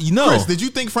 No. Chris, did you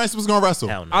think Francis was gonna wrestle?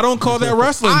 No. I don't call that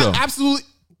wrestling though. Absolutely.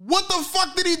 What the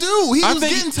fuck did he do? He was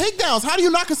getting takedowns. How do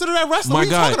you not consider that wrestling? What are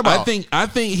you talking about? I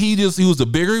think he was a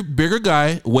bigger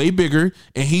guy, way bigger,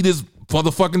 and he just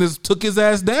motherfucking just took his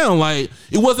ass down. Like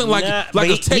it wasn't like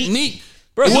a technique.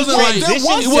 Bro, it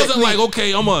wasn't like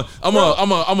okay, I'm a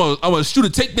shoot a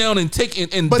takedown and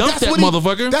dump that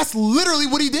motherfucker. That's literally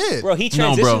what he did. Bro, he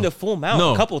transitioned to full mount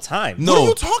a couple times. What are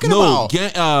you talking about?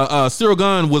 Ciryl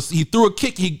Gane he threw a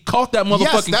kick. He caught that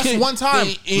motherfucking kick. Yes, that's one time.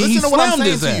 And Listen to what I'm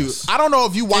saying to you. I don't know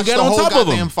if you watched the whole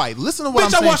goddamn fight. Listen to what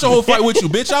I'm saying. Bitch, I watched the whole fight with you,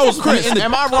 bitch. I was Chris.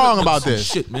 Am I wrong about this?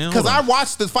 Shit, man. Because I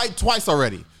watched the fight twice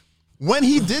already. When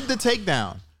he did the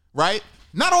takedown, right?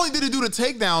 Not only did he do the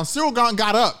takedown, Ciryl Gane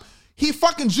got up. He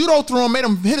fucking judo threw him, made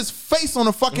him hit his face on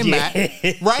the fucking mat,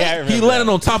 right? He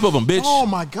landed on top of him, bitch. Oh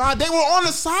my God, they were on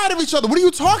the side of each other. What are you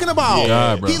talking about?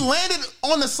 Yeah, bro. He landed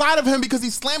on the side of him because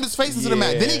he slammed his face into the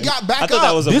mat. Then he got back up. I thought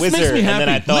that was a wizard, makes me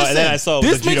happy. And then I saw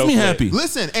this the judo makes me happy.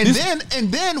 Listen,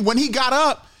 and then when he got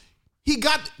up, he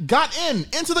got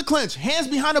into the clinch, hands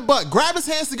behind the butt, grabbed his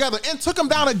hands together, and took him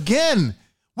down again.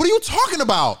 What are you talking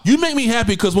about? You make me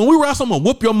happy because when we wrestle, I'm gonna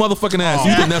whoop your motherfucking ass.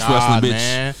 You think that's wrestling, bitch?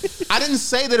 Man. I didn't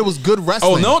say that it was good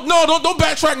wrestling. Oh no, don't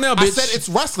backtrack now, bitch. I said it's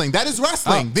wrestling. That is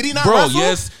wrestling. Did he not wrestle? Bro,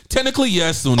 yes. Technically,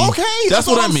 yes, Sunni. Okay, that's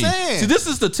what I mean. Saying. See, this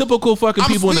is the typical fucking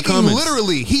people in the comments.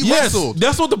 Literally, he wrestled.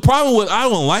 That's what the problem with I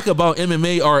don't like about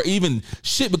MMA or even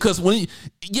shit because when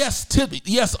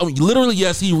literally,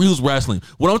 yes, he was wrestling.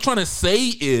 What I'm trying to say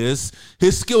is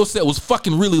his skill set was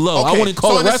fucking really low. Okay, I wouldn't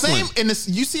call it wrestling.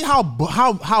 You see how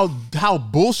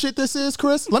bullshit this is,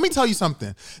 Chris? Let me tell you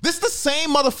something. This is the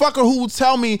same motherfucker who will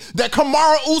tell me that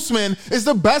Kamaru Usman is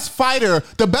the best fighter,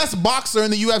 the best boxer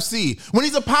in the UFC when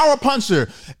he's a power puncher.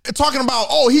 Talking about,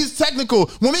 he's technical.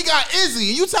 When we got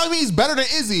Izzy, you telling me he's better than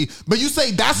Izzy, but you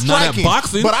say that's striking. Not at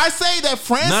boxing. But I say that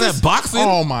Francis. Not at boxing.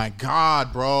 Oh my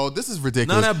God, bro. This is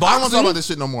ridiculous. Not at boxing. I don't want to talk about this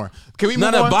shit no more. Can we move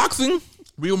on? Not at boxing.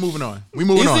 We moving on. We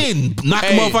moving on. He ain't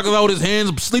knocking motherfuckers out with his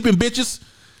hands, sleeping bitches.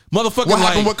 Motherfucking what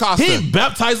happened with Costa? He ain't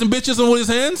baptizing bitches with his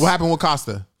hands. What happened with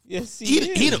Costa? Yes,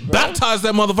 he baptized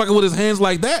that motherfucker with his hands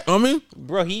like that. I mean,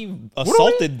 bro, he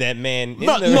assaulted that man.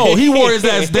 No, he wore his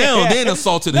ass down, then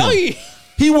assaulted him.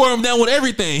 He wore him down with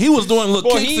everything. He was doing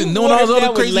little kicks and doing all this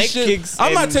other crazy shit.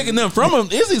 I'm not taking them from him.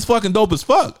 Izzy's fucking dope as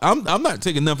fuck. I'm not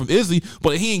taking them from Izzy,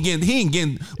 but he ain't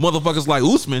getting motherfuckers like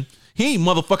Usman. He ain't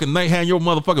motherfucking night hand your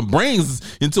motherfucking brains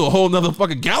into a whole nother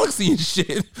fucking galaxy and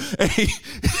shit. Hey,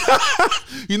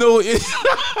 you know, hey,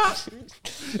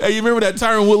 you remember that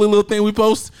Tyron Woodley little thing we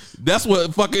post? That's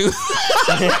what fucking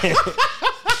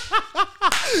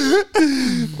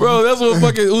bro, that's what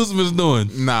fucking Usman's doing.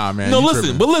 Nah, man. No,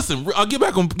 listen, I'll get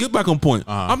back on point.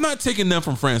 I'm not taking them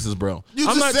from Francis, bro. You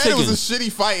I'm just not said taking, it was a shitty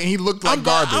fight and he looked like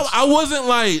garbage.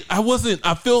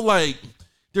 I feel like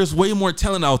there's way more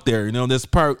talent out there. You know, this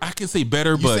part I can say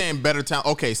better, but you're saying better talent.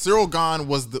 Okay, Ciryl Gane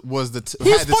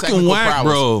he's fucking whack,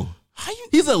 bro.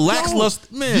 He's a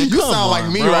lackluster man. You sound like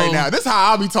me right now. This is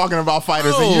how I'll be talking about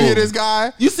fighters. And you hear this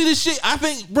guy? You see this shit? I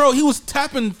think, bro, he was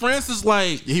tapping Francis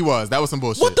like he was. That was some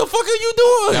bullshit. What the fuck are you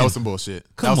doing? That was some bullshit.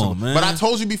 Come on, man. But I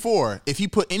told you before, if he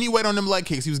put any weight on them leg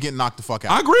kicks, he was getting knocked the fuck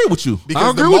out. I agree with you.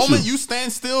 Because the moment you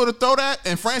stand still to throw that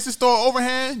and Francis throw an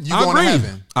overhand, you going to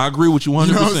heaven. I agree with you 100%.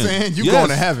 You know what I'm saying? You going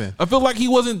to heaven. I feel like he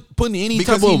wasn't putting any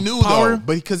type of power.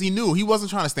 Because he knew he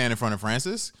wasn't trying to stand in front of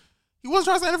Francis. He wasn't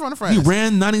trying to stand in front of Francis. He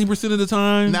ran 90% of the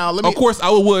time. Now, of course, I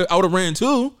would have ran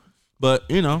too, but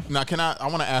you know. Now, I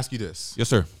want to ask you this. Yes,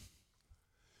 sir.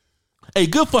 Hey,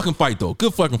 good fucking fight though.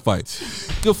 Good fucking fight.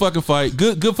 Good fucking fight.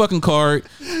 Good fucking card.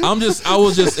 I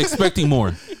was just expecting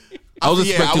more. I was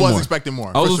expecting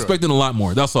more. I was expecting a lot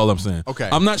more. That's all I'm saying. Okay.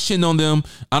 I'm not shitting on them.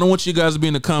 I don't want you guys to be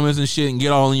in the comments and shit and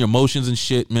get all in your emotions and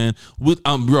shit, man.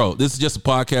 Bro, this is just a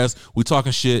podcast. We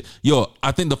talking shit. Yo,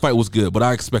 I think the fight was good, but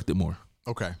I expected more.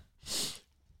 Okay.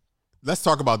 Let's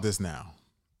talk about this now.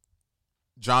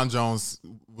 Jon Jones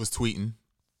was tweeting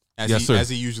as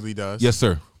he usually does. Yes,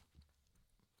 sir.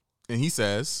 And he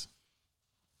says,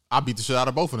 I beat the shit out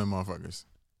of both of them motherfuckers.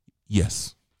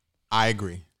 Yes. I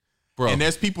agree. Bro. And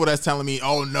there's people that's telling me,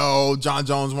 oh no, Jon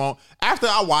Jones won't. After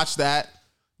I watched that,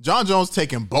 Jon Jones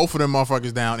taking both of them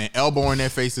motherfuckers down and elbowing their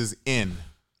faces in.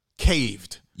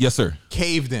 Caved. Yes, sir.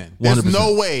 Caved in. 100%. There's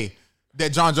no way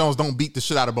that Jon Jones don't beat the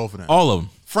shit out of both of them. All of them.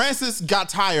 Francis got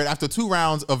tired after 2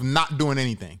 rounds of not doing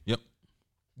anything. Yep.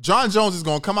 Jon Jones is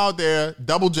going to come out there,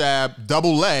 double jab,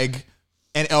 double leg,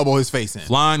 and elbow his face in.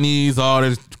 Flying knees, all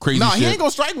this crazy shit. He ain't going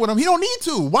to strike with him. He don't need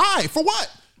to. Why? For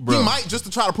what? Bro. He might just to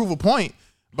try to prove a point.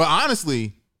 But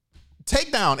honestly,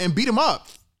 take down and beat him up.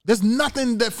 There's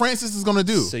nothing that Francis is going to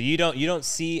do. So you don't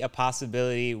see a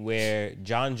possibility where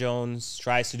Jon Jones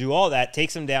tries to do all that,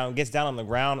 takes him down, gets down on the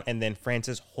ground, and then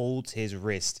Francis holds his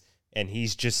wrist and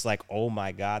he's just like, oh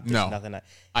my God, there's nothing.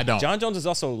 I don't. Jon Jones is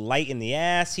also light in the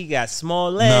ass. He got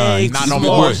small legs. Not no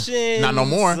more. Shins. Not no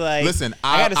more. Like, Listen,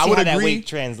 I gotta see would how agree. that weight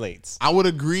translates. I would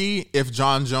agree if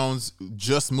Jon Jones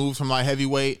just moved from light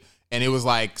heavyweight and it was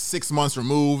like 6 months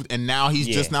removed, and now he's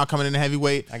just now coming into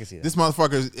heavyweight. I can see that. This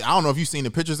motherfucker, I don't know if you've seen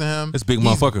the pictures of him. It's big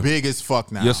motherfucker. Big as fuck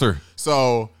now. Yes, sir.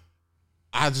 So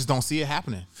I just don't see it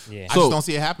happening. Yeah. I just don't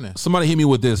see it happening. Somebody hit me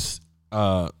with this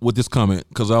comment,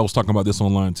 because I was talking about this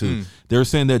online too. They were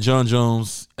saying that Jon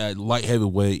Jones at light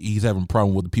heavyweight, he's having a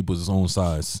problem with the people his own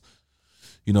size.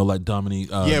 You know, like Dominic.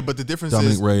 But the difference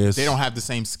Dominic is Reyes. they don't have the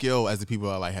same skill as the people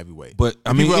at light heavyweight. But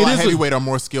I mean, people at light heavyweight are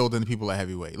more skilled than the people at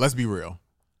heavyweight. Let's be real.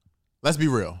 Let's be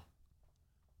real.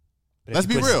 But Let's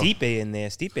be real. Stipe in there.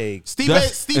 Stipe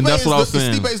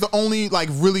Stipe is the only like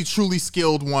really truly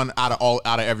skilled one out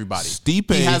of everybody.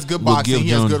 Stipe, he has good boxing. He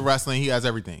has good wrestling. He has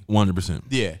everything. 100%.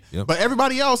 Yeah. Yep. But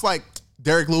everybody else, like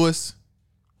Derek Lewis,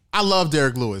 I love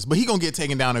Derek Lewis, but he gonna get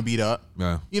taken down and beat up.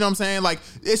 Yeah. You know what I'm saying? Like,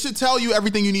 it should tell you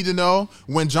everything you need to know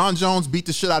when Jon Jones beat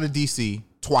the shit out of DC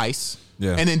twice.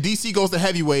 Yeah. And then DC goes to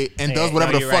heavyweight and does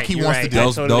whatever the fuck he wants to do. That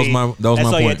was my point.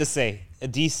 That's all you had to say. A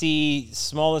DC,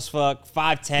 small as fuck,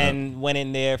 5'10", went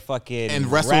in there, fucking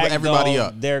and wrestled everybody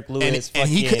up. Derek Lewis, and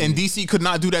DC could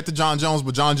not do that to Jon Jones,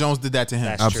 but Jon Jones did that to him.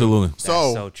 That's Absolutely. True. That's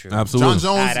so true. Absolutely.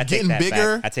 Jon Jones getting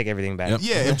bigger. I take everything back. Yep.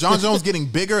 Yeah, if Jon Jones getting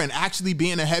bigger and actually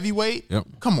being a heavyweight,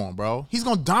 come on, bro. He's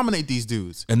going to dominate these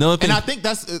dudes. Another thing, and I think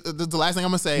that's the last thing I'm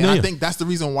going to say. And I think that's the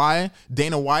reason why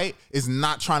Dana White is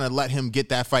not trying to let him get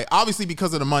that fight. Obviously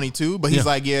because of the money too, but he's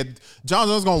like, Jon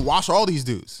Jones is going to wash all these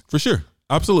dudes. For sure.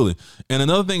 Absolutely. And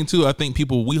another thing too, I think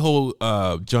we hold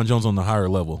Jon Jones on the higher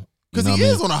level. Because he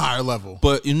is on a higher level.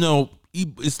 But,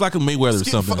 it's like a Mayweather or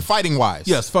something. Fighting-wise.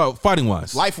 Yes,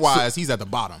 fighting-wise. Life-wise, he's at the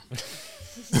bottom.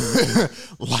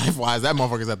 Life-wise, that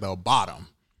motherfucker's at the bottom.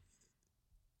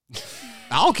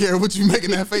 I don't care what you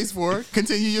making that face for.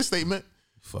 Continue your statement.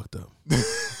 Fucked up.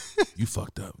 You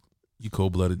fucked up. You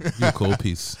cold-blooded. You a cold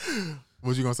piece.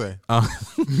 What you gonna say?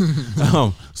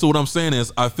 So what I'm saying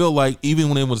is, I feel like even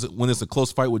when it's a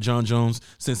close fight with Jon Jones,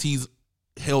 since he's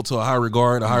held to a higher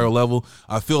regard, a higher level,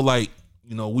 I feel like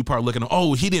we probably looking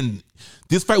at,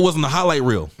 this fight wasn't the highlight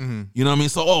reel. Mm-hmm. You know what I mean?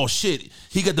 So shit,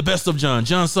 he got the best of Jon.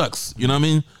 Jon sucks. You know what I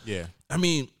mean? Yeah. I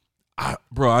mean, I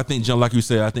think like you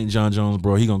said, I think Jon Jones,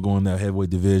 bro, he gonna go in that heavyweight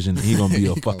division. He gonna be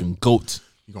a fucking goat.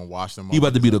 He gonna wash them. He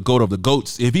about to be the goat of the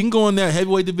goats. If he can go in that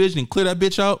heavyweight division and clear that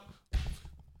bitch out.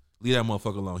 Leave that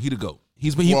motherfucker alone. He the GOAT.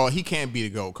 He can't be the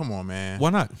GOAT. Come on, man.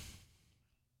 Why not?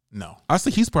 No. I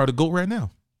think he's part of the GOAT right now.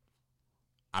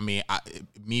 I mean,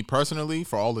 me personally,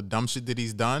 for all the dumb shit that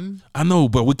he's done. I know,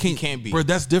 but we can't. He can't be. Bro,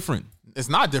 that's different. It's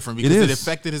not different because it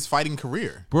affected his fighting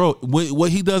career. Bro, what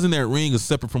he does in that ring is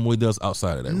separate from what he does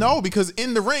outside of that ring. No, because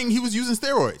in the ring, he was using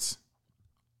steroids.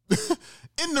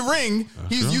 In the ring,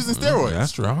 he's using steroids.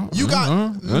 That's true. You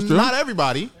got not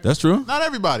everybody. That's true. Not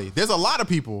everybody. There's a lot of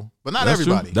people, but not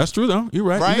everybody. True. That's true though. You're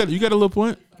right. You got a little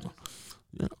point.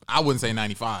 Yeah. I wouldn't say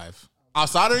 95.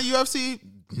 Outside of the UFC,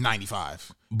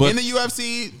 95. But in the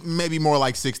UFC, maybe more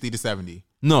like 60 to 70.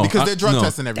 No, because they're drug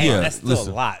testing everybody. Yeah, that's still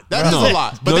a lot. That is a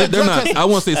lot. But they're not. I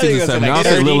won't say 60 to 70. I'll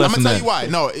say a little less than that. I'm gonna tell you why.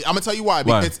 No, I'm gonna tell you why.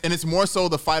 And it's more so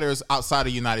the fighters outside of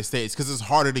the United States because it's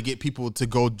harder to get people to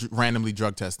go randomly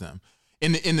drug test them.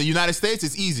 In the United States,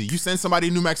 it's easy. You send somebody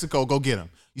to New Mexico, go get them.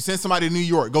 You send somebody to New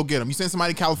York, go get them. You send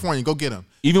somebody to California, go get them.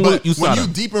 Even when you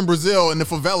deep in Brazil in the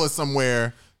favelas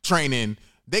somewhere training,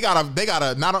 they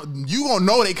gotta not. You gonna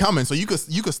know they coming, so you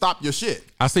could stop your shit.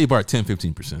 I say about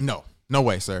 10-15%. No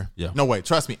way, sir. Yeah. No way.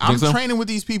 Trust me. I'm training with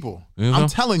these people. I'm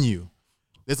telling you.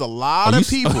 There's a lot of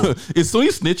people. Is Sunni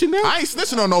snitching now? I ain't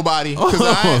snitching on nobody. Because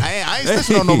I ain't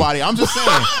snitching on nobody. I'm just saying.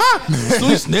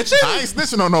 Sunni snitching? I ain't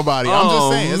snitching on nobody. I'm just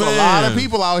saying. There's a lot of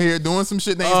people out here doing some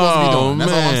shit they ain't supposed to be doing.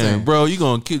 That's all I'm saying. Bro, you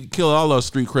going to kill all our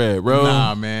street cred, bro.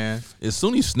 Nah, man. Is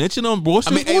Sunni snitching on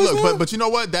bullshit? I mean, hey, look, but you know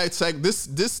what?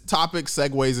 This topic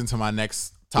segues into my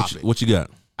next topic. What you got?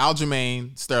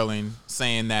 Aljamain Sterling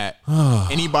saying that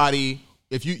anybody,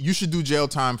 if you should do jail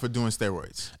time for doing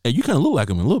steroids. Hey, you kind of look like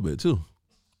him a little bit, too.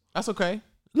 That's okay.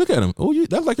 Look at him. Oh,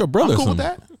 that's like your brother. I'm cool with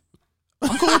that.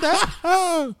 I'm cool with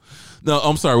that. No,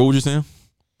 I'm sorry. What were you saying?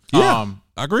 Yeah,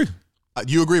 I agree.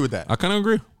 You agree with that? I kind of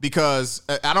agree. Because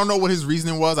I don't know what his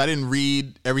reasoning was. I didn't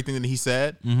read everything that he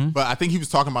said. But I think he was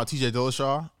talking about TJ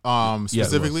Dillashaw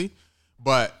specifically.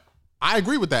 But I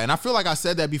agree with that. And I feel like I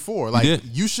said that before. Like,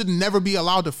 you should never be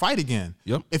allowed to fight again.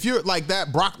 Yep. If you're like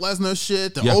that Brock Lesnar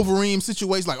shit, the Overeem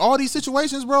situation, like all these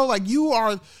situations, bro, like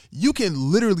you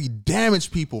can literally damage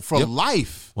people for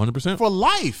life. 100%. For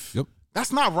life. Yep.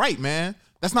 That's not right, man.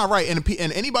 That's not right.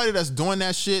 And anybody that's doing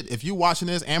that shit, if you watching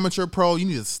this, amateur, pro, you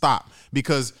need to stop.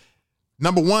 Because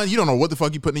number one, you don't know what the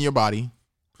fuck you putting in your body.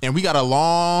 And you got a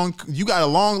long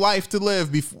life to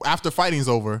live after fighting's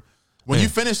over. When you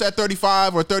finish at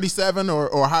 35 or 37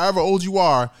 or however old you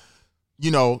are,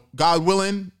 you know, God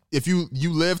willing, if you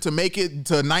live to make it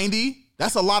to 90,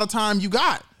 that's a lot of time you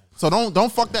got. So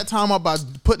don't fuck that time up by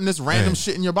putting this random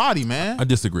shit in your body, man. I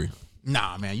disagree.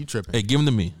 Nah, man, you tripping. Hey, give them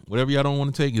to me. Whatever y'all don't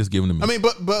want to take, just give them to me. I mean,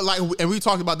 but like, and we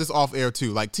talked about this off air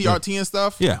too, like TRT and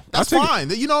stuff. Yeah, that's fine.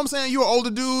 You know what I'm saying? You're an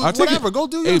older dude. Whatever. Go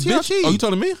do your TRT. Bitch, you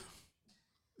talking to me?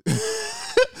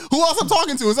 Who else I'm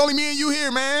talking to? It's only me and you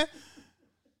here, man.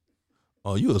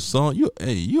 Oh, you a son? You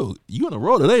on the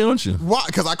road today, aren't you? Why?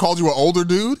 Because I called you an older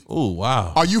dude. Oh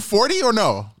wow. Are you 40 or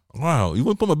no? Wow, you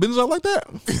want to put my business out like that?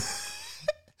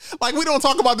 Like we don't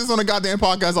talk about this on the goddamn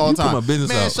podcast all the time. Put my business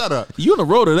man, out. Shut up. You on the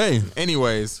road today?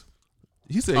 Anyways,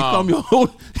 he said he called me an old.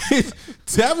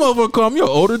 That motherfucker called me an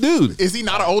older dude. Is he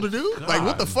not an older dude? God, like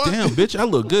what the fuck? Damn, bitch, I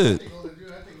look good.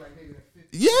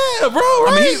 Yeah, bro.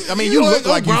 Right? I mean, you look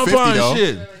like you 50 though.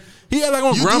 Shit. He had like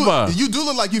on grandpa. You do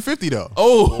look like you 50 though.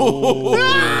 Oh,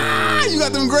 you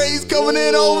got them grades coming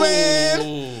in, old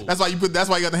man. That's why you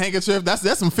got the handkerchief.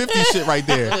 That's some 50 shit right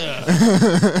there.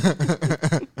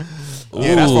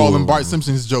 Yeah, that's for all them Bart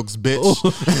Simpson's jokes, bitch.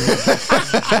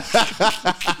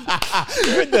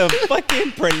 You're the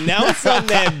fucking pronounce on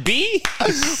that B?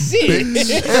 Shit.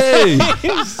 Hey,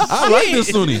 I like this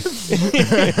Sunni.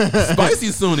 Spicy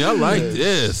Sunni. I like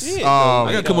this.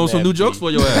 I gotta come up with some new jokes for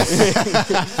your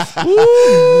ass.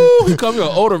 Woo! He called me an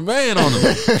older man on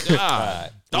him.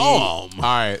 God. Damn. All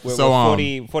right. We're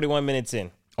 41 minutes in.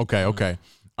 Okay.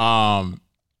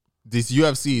 This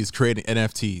UFC is creating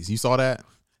NFTs. You saw that?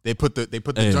 They put the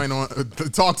joint on.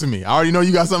 Talk to me. I already know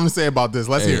you got something to say about this.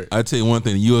 Let's hear it. I tell you one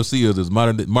thing: the UFC is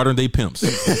modern day pimps.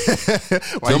 Them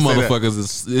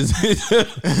motherfuckers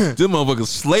them motherfuckers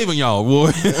slaving y'all,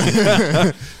 boy.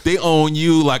 They own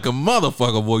you like a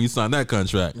motherfucker, boy. You signed that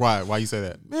contract. Why? Why you say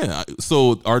that? Yeah.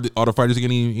 So are the fighters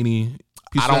getting any?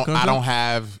 I don't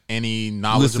have any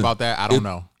knowledge about that. I don't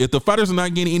know. If the fighters are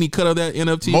not getting any cut of that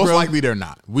NFT, most likely they're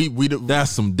not.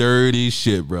 That's some dirty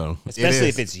shit, bro. Especially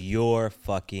if it's your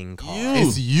fucking car.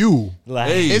 It's you.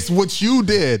 It's what you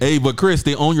did. Hey, but Chris,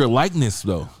 they own your likeness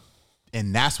though.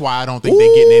 And that's why I don't think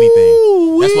they're getting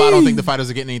anything. That's why I don't think the fighters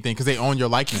are getting anything, because they own your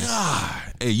likeness.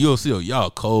 God. Hey, UFC, y'all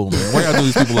cold, man. Why y'all do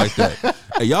these people like that?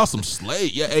 Hey, y'all some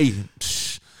slave. Yeah, hey,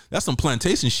 that's some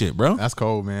plantation shit, bro. That's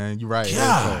cold, man. You're right.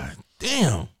 God.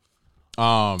 Damn.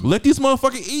 Let these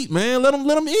motherfuckers eat, man. Let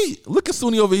them eat. Look at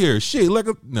Sunni over here. Shit, I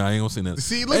ain't gonna say nothing.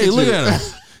 See, look at him.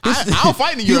 I don't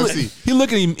fight in the UFC. He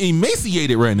looking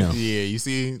emaciated right now. Yeah, you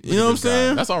see. You know what I'm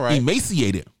saying? That's all right.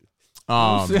 Emaciated.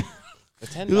 You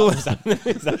stupid. Damn,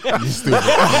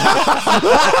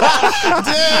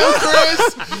 Chris.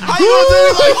 How you gonna do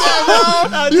it like that,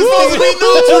 bro? You supposed to be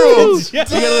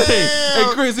neutral. Hey,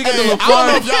 Chris, he got the I don't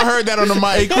know if y'all heard that on the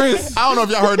mic. Hey, Chris. I don't know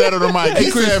if y'all heard that on the mic. He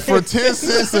said for 10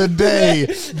 cents a day.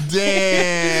 Damn.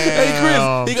 Hey,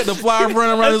 Chris, he got the flyer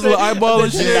running around his little eyeball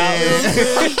and shit.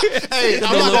 Hey,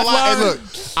 I'm not gonna lie. Hey, look,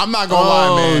 I'm not gonna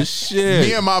lie, man. Shit.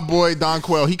 Me and my boy Don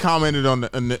Quell, he commented on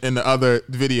in the other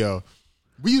video.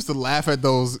 We used to laugh at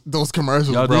those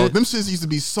commercials, y'all bro. did? Them shits used to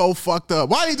be so fucked up.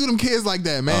 Why they do them kids like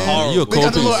that, man? You a they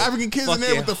got the cold little piece. African kids in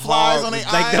there with the flies on their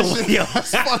eyes.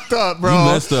 That's fucked up, bro.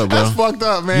 You messed up, bro. That's fucked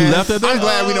up, man. You laughed at that? I'm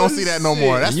glad we don't see that no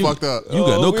more. That's fucked up. You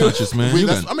got no conscience, man.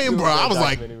 I mean, bro, I was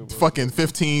like fucking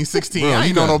 15, 16. Bro, I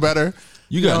ain't know no better.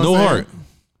 You got no heart.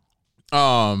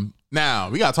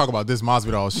 Now we gotta talk about this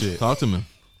Masvidal shit. Talk to me.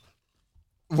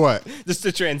 What? Just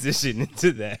to transition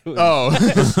into that. Oh,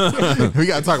 we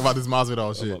gotta talk about this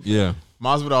Masvidal shit. Yeah.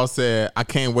 Masvidal said, "I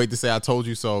can't wait to say I told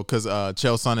you so," because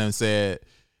Ciryl Gane said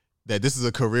that this is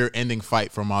a career-ending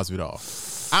fight for Masvidal.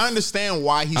 I understand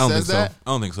why he says that.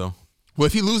 I don't think so. Well,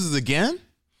 if he loses again,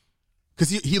 because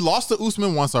he lost to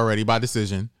Usman once already by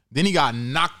decision, then he got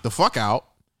knocked the fuck out,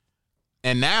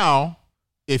 and now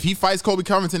if he fights Colby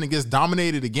Covington and gets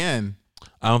dominated again,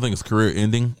 I don't think it's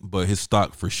career-ending, but his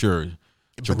stock for sure.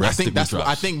 I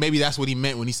think maybe that's what he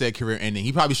meant when he said career ending.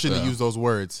 He probably shouldn't have used those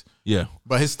words. Yeah,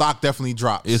 but his stock definitely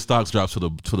drops. His stocks drops to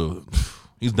the.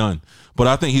 He's done, but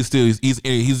I think he's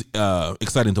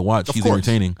exciting to watch. He's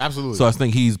entertaining, absolutely. So I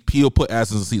think he'll put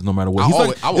asses in the seats no matter what. It's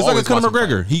like a Conor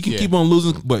McGregor. He can keep on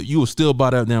losing, but you will still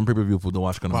buy that damn pay-per-view for the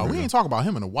watch Conor McGregor. We ain't talking about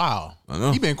him in a while. I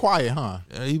know. He been quiet, huh?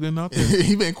 Yeah, he been out there.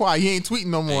 He been quiet. He ain't tweeting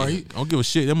no more. Hey, don't give a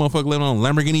shit. That motherfucker living on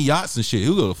Lamborghini yachts and shit.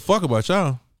 Who give a fuck about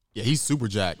y'all? Yeah, he's super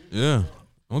jacked. Yeah.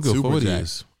 I don't give a fuck what he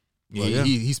is. Yeah,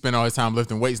 he spent all his time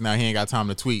lifting weights. Now he ain't got time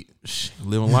to tweet.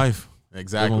 Living life.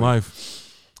 Exactly. Living life.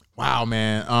 Wow,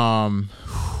 man. I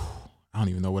don't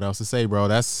even know what else to say, bro.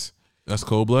 That's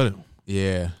cold blooded.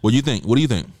 Yeah. What do you think?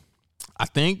 I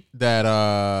think that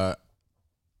I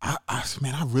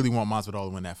really want Masvidal to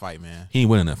win that fight, man. He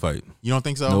ain't winning that fight. You don't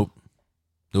think so?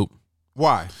 Nope.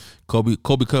 Why? Colby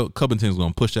Covington's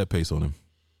gonna push that pace on him.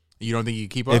 You don't think he can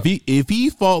keep up? If he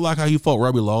fought like how he fought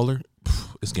Robbie Lawler,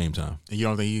 it's game time. And you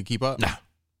don't think he can keep up?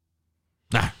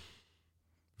 Nah.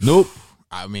 Nope.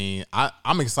 I mean,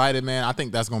 I'm excited, man. I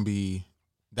think that's gonna be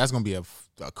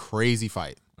a crazy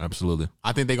fight. Absolutely.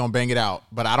 I think they're gonna bang it out,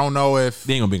 but I don't know if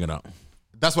they ain't gonna bang it out.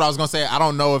 That's what I was gonna say. I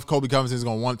don't know if Colby Covington's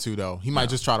gonna want to though. He might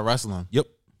just try to wrestle him. Yep.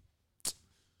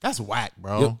 That's whack,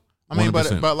 bro. Yep. I mean,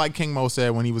 but like King Mo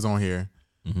said when he was on here,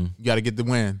 you got to get the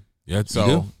win. Yeah.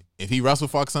 So if he wrestle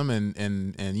fucks him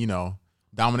and you know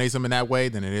dominates him in that way,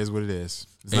 then it is what it is.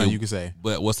 There's nothing you can say.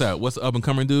 But what's that? What's the up and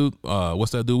coming dude?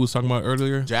 What's that dude we was talking about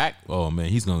earlier? Jack. Oh man,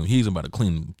 he's about to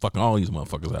clean fucking all these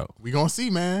motherfuckers out. We gonna see,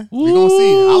 man. We gonna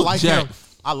see. I like Jack. him.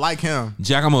 I like him.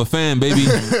 Jack, I'm a fan, baby.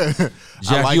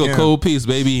 Jack, like you a cold piece,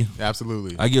 baby.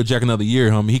 Absolutely. I give Jack another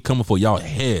year, homie. He coming for y'all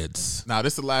heads. Now,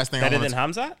 this is the last thing. Better than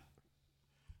Hamzat?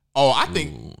 Oh, I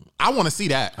think I want to see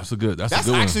that. That's a good. That's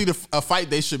actually a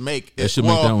fight they should make. They should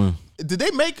make that one. Did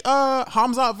they make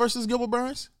Hamzat versus Gilbert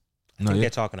Burns? I think they're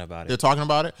talking about it. They're talking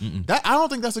about it. That I don't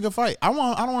think that's a good fight. I don't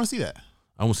want to see that.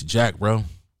 I want to see Jack, bro.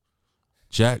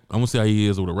 Jack, I want to see how he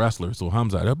is with a wrestler. So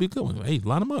Hamzat, that'll be a good one. Hey,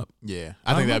 line him up. Yeah,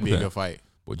 I think that'd be a good fight.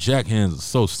 But Jack hands are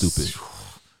so stupid.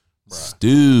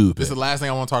 Stupid. This is the last thing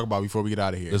I want to talk about before we get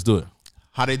out of here. Let's do it.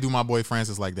 How they do my boy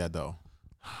Francis like that though?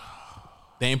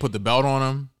 They ain't put the belt on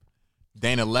him.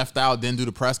 Dana left out, didn't do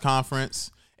the press conference,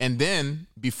 and then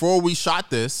before we shot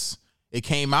this, it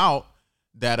came out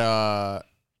that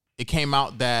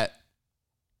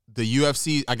the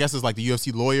UFC, I guess it's like the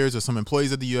UFC lawyers or some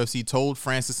employees of the UFC told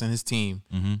Francis and his team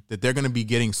that they're going to be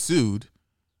getting sued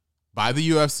by the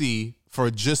UFC for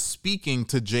just speaking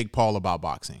to Jake Paul about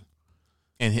boxing,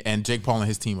 and Jake Paul and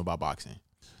his team about boxing.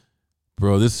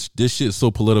 Bro, this shit is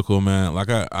so political, man. Like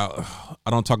I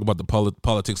don't talk about the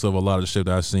politics of a lot of the shit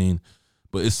that I've seen,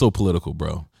 but it's so political,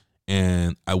 bro.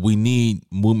 And we need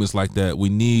movements like that. We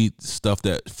need stuff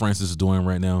that Francis is doing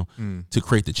right now to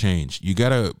create the change. You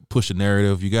gotta push a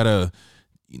narrative. You gotta,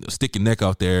 stick your neck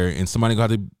out there, and somebody got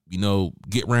to,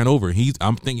 get ran over.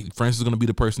 I'm thinking Francis is gonna be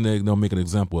the person that they'll make an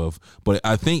example of. But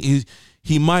I think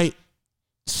he might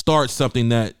start something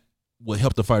that will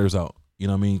help the fighters out. You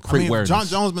know what I mean? Create awareness. Jon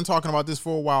Jones been talking about this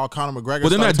for a while. Conor McGregor, but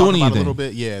they're not doing anything. A little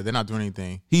bit. Yeah, they're not doing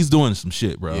anything. He's doing some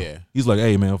shit, bro. Yeah, he's like,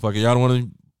 hey man, fuck it, y'all don't want to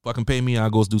fucking pay me,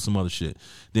 I'll go do some other shit.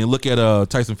 Then look at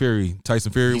Tyson Fury.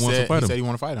 Tyson Fury wants to fight him. He said he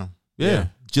want to fight him. Yeah.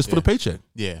 Just for the paycheck.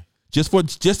 Yeah. Just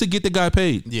to get the guy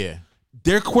paid. Yeah.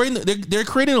 They're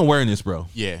creating awareness, bro.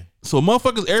 Yeah. So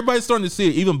motherfuckers, everybody's starting to see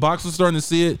it. Even boxers starting to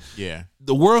see it. Yeah.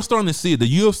 The world's starting to see it.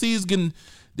 The UFC is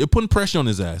they're putting pressure on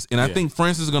his ass. And I think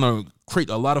Francis is gonna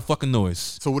create a lot of fucking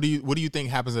noise. So what do you think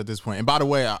happens at this point? And by the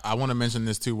way, I want to mention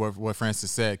this too, what Francis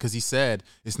said, because he said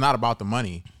it's not about the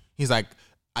money. He's like,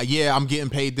 yeah, I'm getting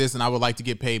paid this and I would like to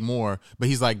get paid more. But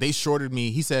he's like, they shorted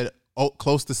me. He said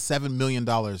close to $7 million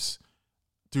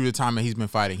through the time that he's been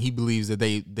fighting. He believes that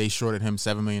they shorted him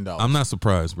 $7 million. I'm not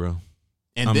surprised, bro.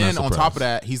 And then on top of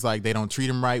that, he's like, they don't treat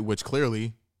him right, which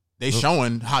clearly they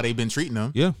showing how they've been treating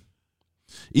him. Yeah.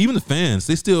 Even the fans,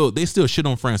 they still shit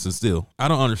on Francis still. I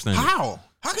don't understand how.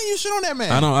 How can you shit on that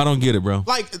man? I don't get it, bro.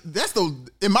 Like,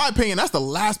 in my opinion, that's the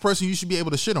last person you should be able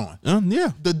to shit on.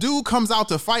 Yeah. The dude comes out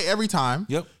to fight every time.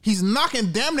 Yep. He's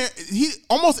knocking damn near.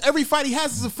 Almost every fight he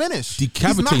has is a finish.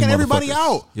 Decapitating He's knocking everybody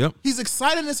out. Yep. He's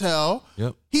exciting as hell.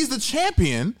 Yep. He's the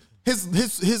champion.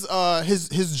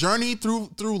 His journey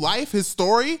through life, his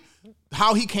story,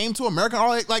 how he came to America,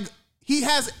 all that, like. He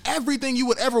has everything you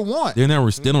would ever want. They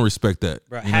don't respect that.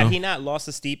 Bro, had he not lost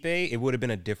to Stipe, it would have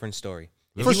been a different story.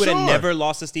 If he would have never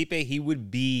lost to Stipe, he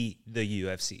would be the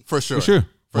UFC. For sure.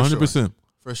 100%.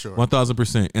 For sure.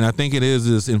 1,000%. And I think it is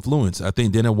this influence. I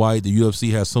think Dana White, the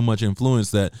UFC, has so much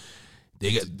influence that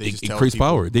they increase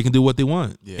power. They can do what they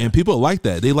want. Yeah. And people like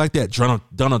that. They like that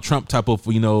Donald Trump type of,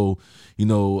 character.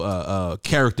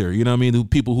 You know what I mean?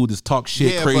 People who just talk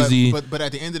shit crazy. But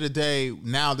at the end of the day,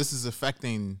 now this is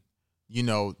affecting...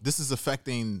 this is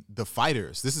affecting the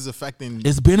fighters. This is affecting...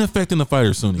 It's been affecting the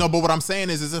fighters, Sunni. No, but what I'm saying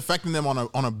is it's affecting them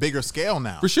on a bigger scale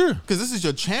now. For sure. Because this is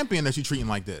your champion that you're treating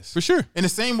like this. For sure. In the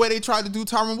same way they tried to do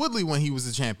Tyron Woodley when he was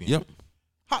the champion. Yep.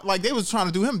 Like, they was trying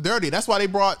to do him dirty. That's why they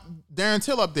brought Darren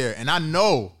Till up there. And I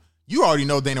know, you already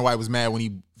know Dana White was mad when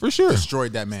he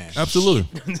destroyed that man. Absolutely.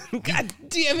 God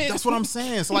damn it. That's what I'm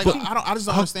saying. So, like, I just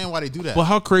don't understand why they do that. But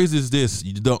how crazy is this?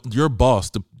 Your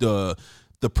boss,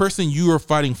 the person you are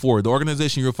fighting for, the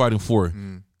organization you're fighting for,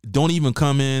 don't even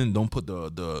come in, don't put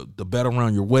the belt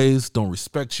around your waist, don't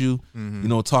respect you,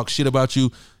 talk shit about you.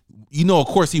 You know, of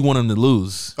course he wanted him to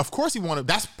lose. Of course he wanted.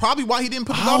 That's probably why he didn't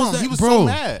put the belt on him. He was so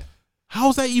mad. How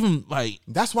is that even like?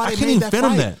 That's why they made that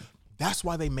fight. That's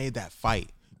why they made that fight.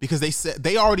 Because they said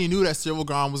they already knew that Ciryl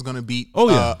Gane was going to beat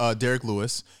Derek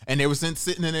Lewis, and they were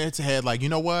sitting in their head like, you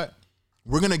know what?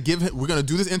 We're gonna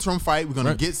do this interim fight. We're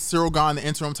gonna get Ciryl Gane the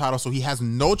interim title, so he has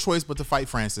no choice but to fight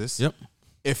Francis. Yep.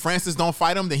 If Francis don't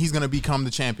fight him, then he's gonna become the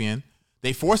champion.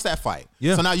 They forced that fight.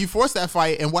 Yeah. So now you force that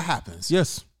fight, and what happens?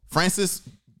 Yes. Francis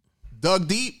dug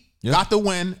deep, got the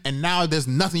win, and now there's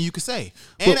nothing you can say.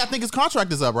 And I think his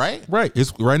contract is up, right? Right.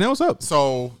 Right now it's up.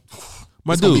 So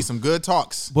it's gonna be some good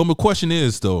talks. But my question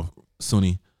is though,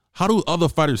 Sunni, how do other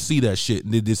fighters see that shit?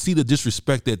 They see the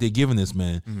disrespect that they're giving this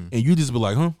man, and you just be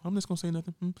like, "Huh? I'm just gonna say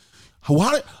nothing."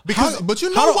 But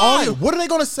you know why? What are they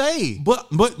gonna say? But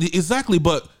exactly.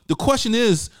 But the question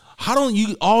is, how don't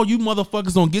you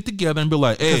motherfuckers don't get together and be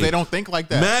like, "Hey," because they don't think like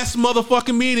that. Mass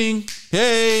motherfucking meeting.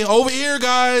 Hey, over here,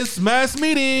 guys. Mass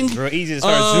meeting. Real easy to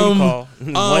start Zoom call.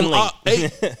 One link. Hey,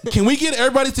 can we get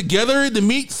everybody together to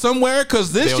meet somewhere?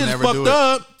 Because this shit's fucked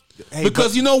up. Hey,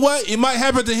 because you know what? It might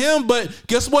happen to him, but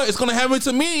guess what? It's going to happen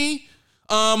to me.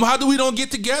 How do we don't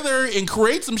get together and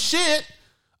create some shit?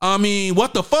 I mean,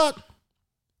 what the fuck?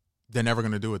 They're never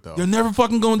going to do it, though. They're never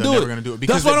fucking going to do it. They're never going to do it.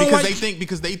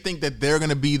 Because they think that they're going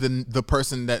to be the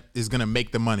person that is going to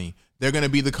make the money. They're going to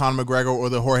be the Conor McGregor or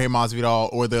the Jorge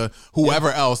Masvidal or the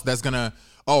whoever else that's going to,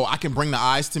 I can bring the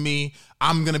eyes to me.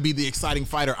 I'm going to be the exciting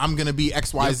fighter. I'm going to be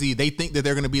XYZ. Yep. They think that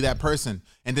they're going to be that person.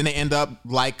 And then they end up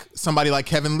like somebody like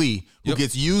Kevin Lee who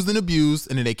gets used and abused,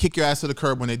 and then they kick your ass to the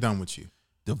curb when they're done with you.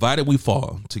 Divided we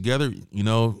fall. Together,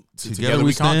 together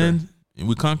we stand and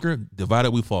we conquer.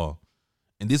 Divided we fall.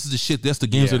 And this is the shit. That's the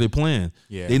games that they're playing.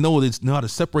 Yeah. They know how to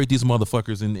separate these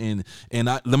motherfuckers. And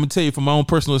let me tell you from my own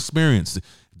personal experience,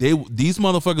 these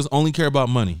motherfuckers only care about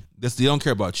money. They don't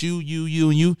care about you, and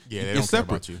you. Yeah, they don't care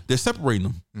about you. They're separating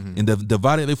them, and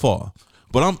divided they fall.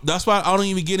 But that's why I don't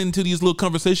even get into these little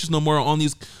conversations no more on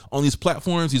these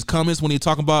platforms, these comments when they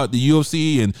talk about the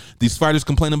UFC and these fighters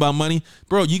complaining about money,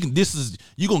 bro. You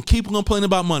gonna keep complaining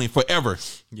about money forever,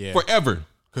 forever.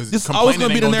 Because this is always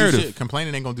gonna be the narrative.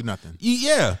 Complaining ain't gonna do nothing.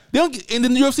 Yeah, they don't. And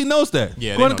then the UFC knows that.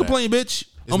 Yeah, go ahead and complain, bitch.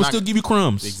 I'm gonna still give you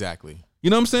crumbs. Exactly. You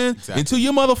know what I'm saying? Exactly. Until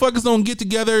you motherfuckers don't get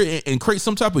together and create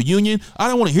some type of union, I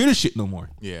don't want to hear this shit no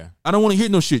more. Yeah. I don't want to hear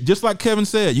no shit. Just like Kevin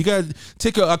said, you got to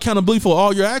take accountability for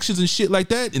all your actions and shit like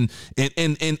that and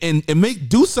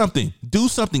do something. Do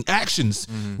something. Actions.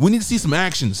 We need to see some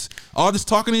actions. All this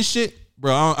talking and shit,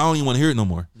 bro, I don't even want to hear it no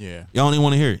more. Yeah. Y'all don't even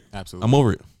want to hear it. Absolutely. I'm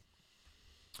over it.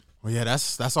 Well, yeah,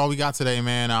 that's all we got today,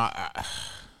 man.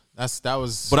 That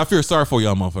was. But I feel sorry for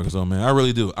y'all motherfuckers, though, man. I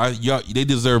really do. They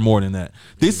deserve more than that.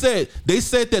 They said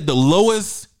that the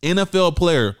lowest NFL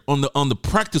player on the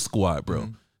practice squad, bro,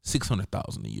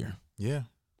 $600,000 a year. Yeah.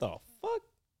 The fuck?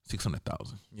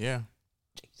 600,000. Yeah.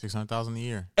 600,000 a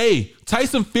year. Hey,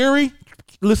 Tyson Fury.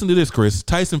 Listen to this, Chris.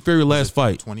 Tyson Fury last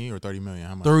fight. 20 or 30 million?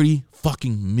 How much? 30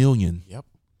 fucking million. Yep.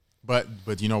 But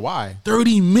you know why?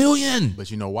 30 million.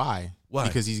 But you know why? Why?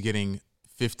 Because he's getting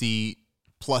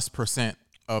 50+%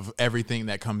 of everything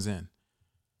that comes in,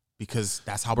 because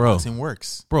that's how boxing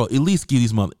works. Bro, at least give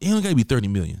these it don't gotta be 30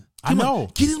 million. I know.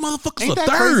 Give these motherfuckers a third.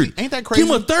 Crazy? Ain't that crazy?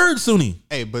 Give him a third, Sunni.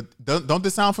 Hey, but don't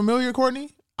this sound familiar, Courtney?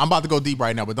 I'm about to go deep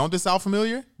right now, but don't this sound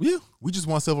familiar? Yeah. We just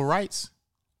want civil rights.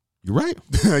 You're right.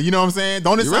 You know what I'm saying?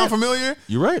 Don't it sound familiar?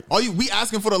 You're right. We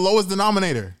asking for the lowest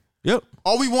denominator. Yep.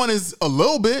 All we want is a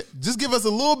little bit. Just give us a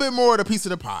little bit more of the piece of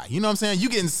the pie. You know what I'm saying? We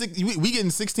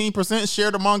getting 16%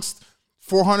 shared amongst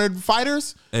 400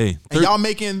 fighters. Hey, and y'all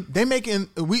we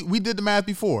did the math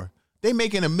before. They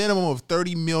making a minimum of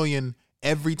 30 million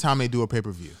every time they do a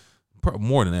pay-per-view.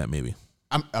 More than that, maybe.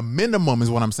 A minimum is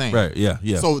what I'm saying. Right, yeah.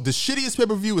 So the shittiest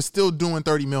pay-per-view is still doing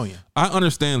 30 million. I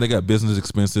understand they got business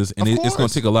expenses and it's going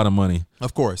to take a lot of money.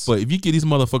 Of course. But if you get these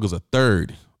motherfuckers a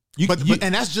third.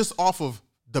 And that's just off of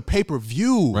the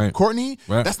pay-per-view, right. Courtney.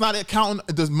 Right. That's not counting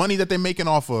the money that they're making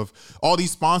off of all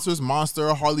these sponsors,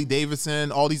 Monster, Harley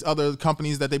Davidson, all these other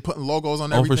companies that they putting logos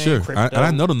on everything. Oh, for sure.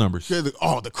 I know the numbers.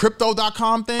 The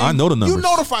crypto.com thing. I know the numbers. You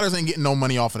know the fighters ain't getting no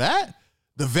money off of that.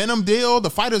 The Venom deal, the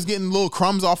fighters getting little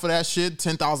crumbs off of that shit,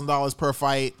 $10,000 per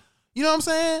fight. You know what I'm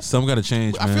saying? Something got to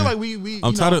change, man. I feel like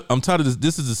I'm tired of this.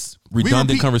 This is this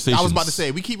redundant conversation. I was about to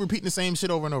say, we keep repeating the same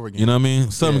shit over and over again. You know what I mean?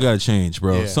 Something got to change,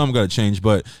 bro. Yeah. Something got to change,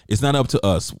 but it's not up to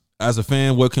us. As a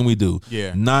fan, what can we do?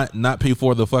 Yeah. Not pay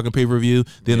for the fucking pay-per-view,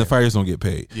 then the fighters don't get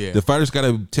paid. Yeah. The fighters got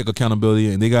to take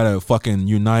accountability and they got to fucking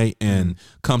unite and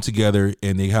come together,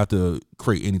 and they have to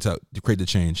create the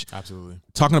change. Absolutely.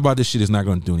 Talking about this shit is not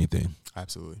going to do anything.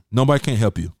 Absolutely. Nobody can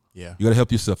help you. Yeah. You got to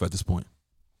help yourself at this point.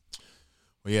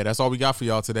 Well, yeah, that's all we got for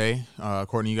y'all today.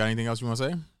 Courtney, you got anything else you want to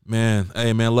say? Man,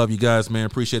 hey man, love you guys, man.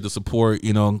 Appreciate the support.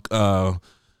 You know,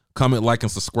 comment, like, and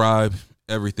subscribe.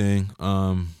 Everything.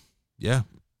 Yeah,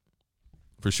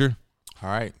 for sure. All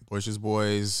right, Bush's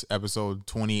Boys, episode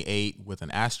 28 with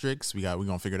an asterisk. We're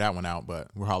gonna figure that one out, but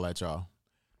we'll holler at y'all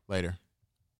later.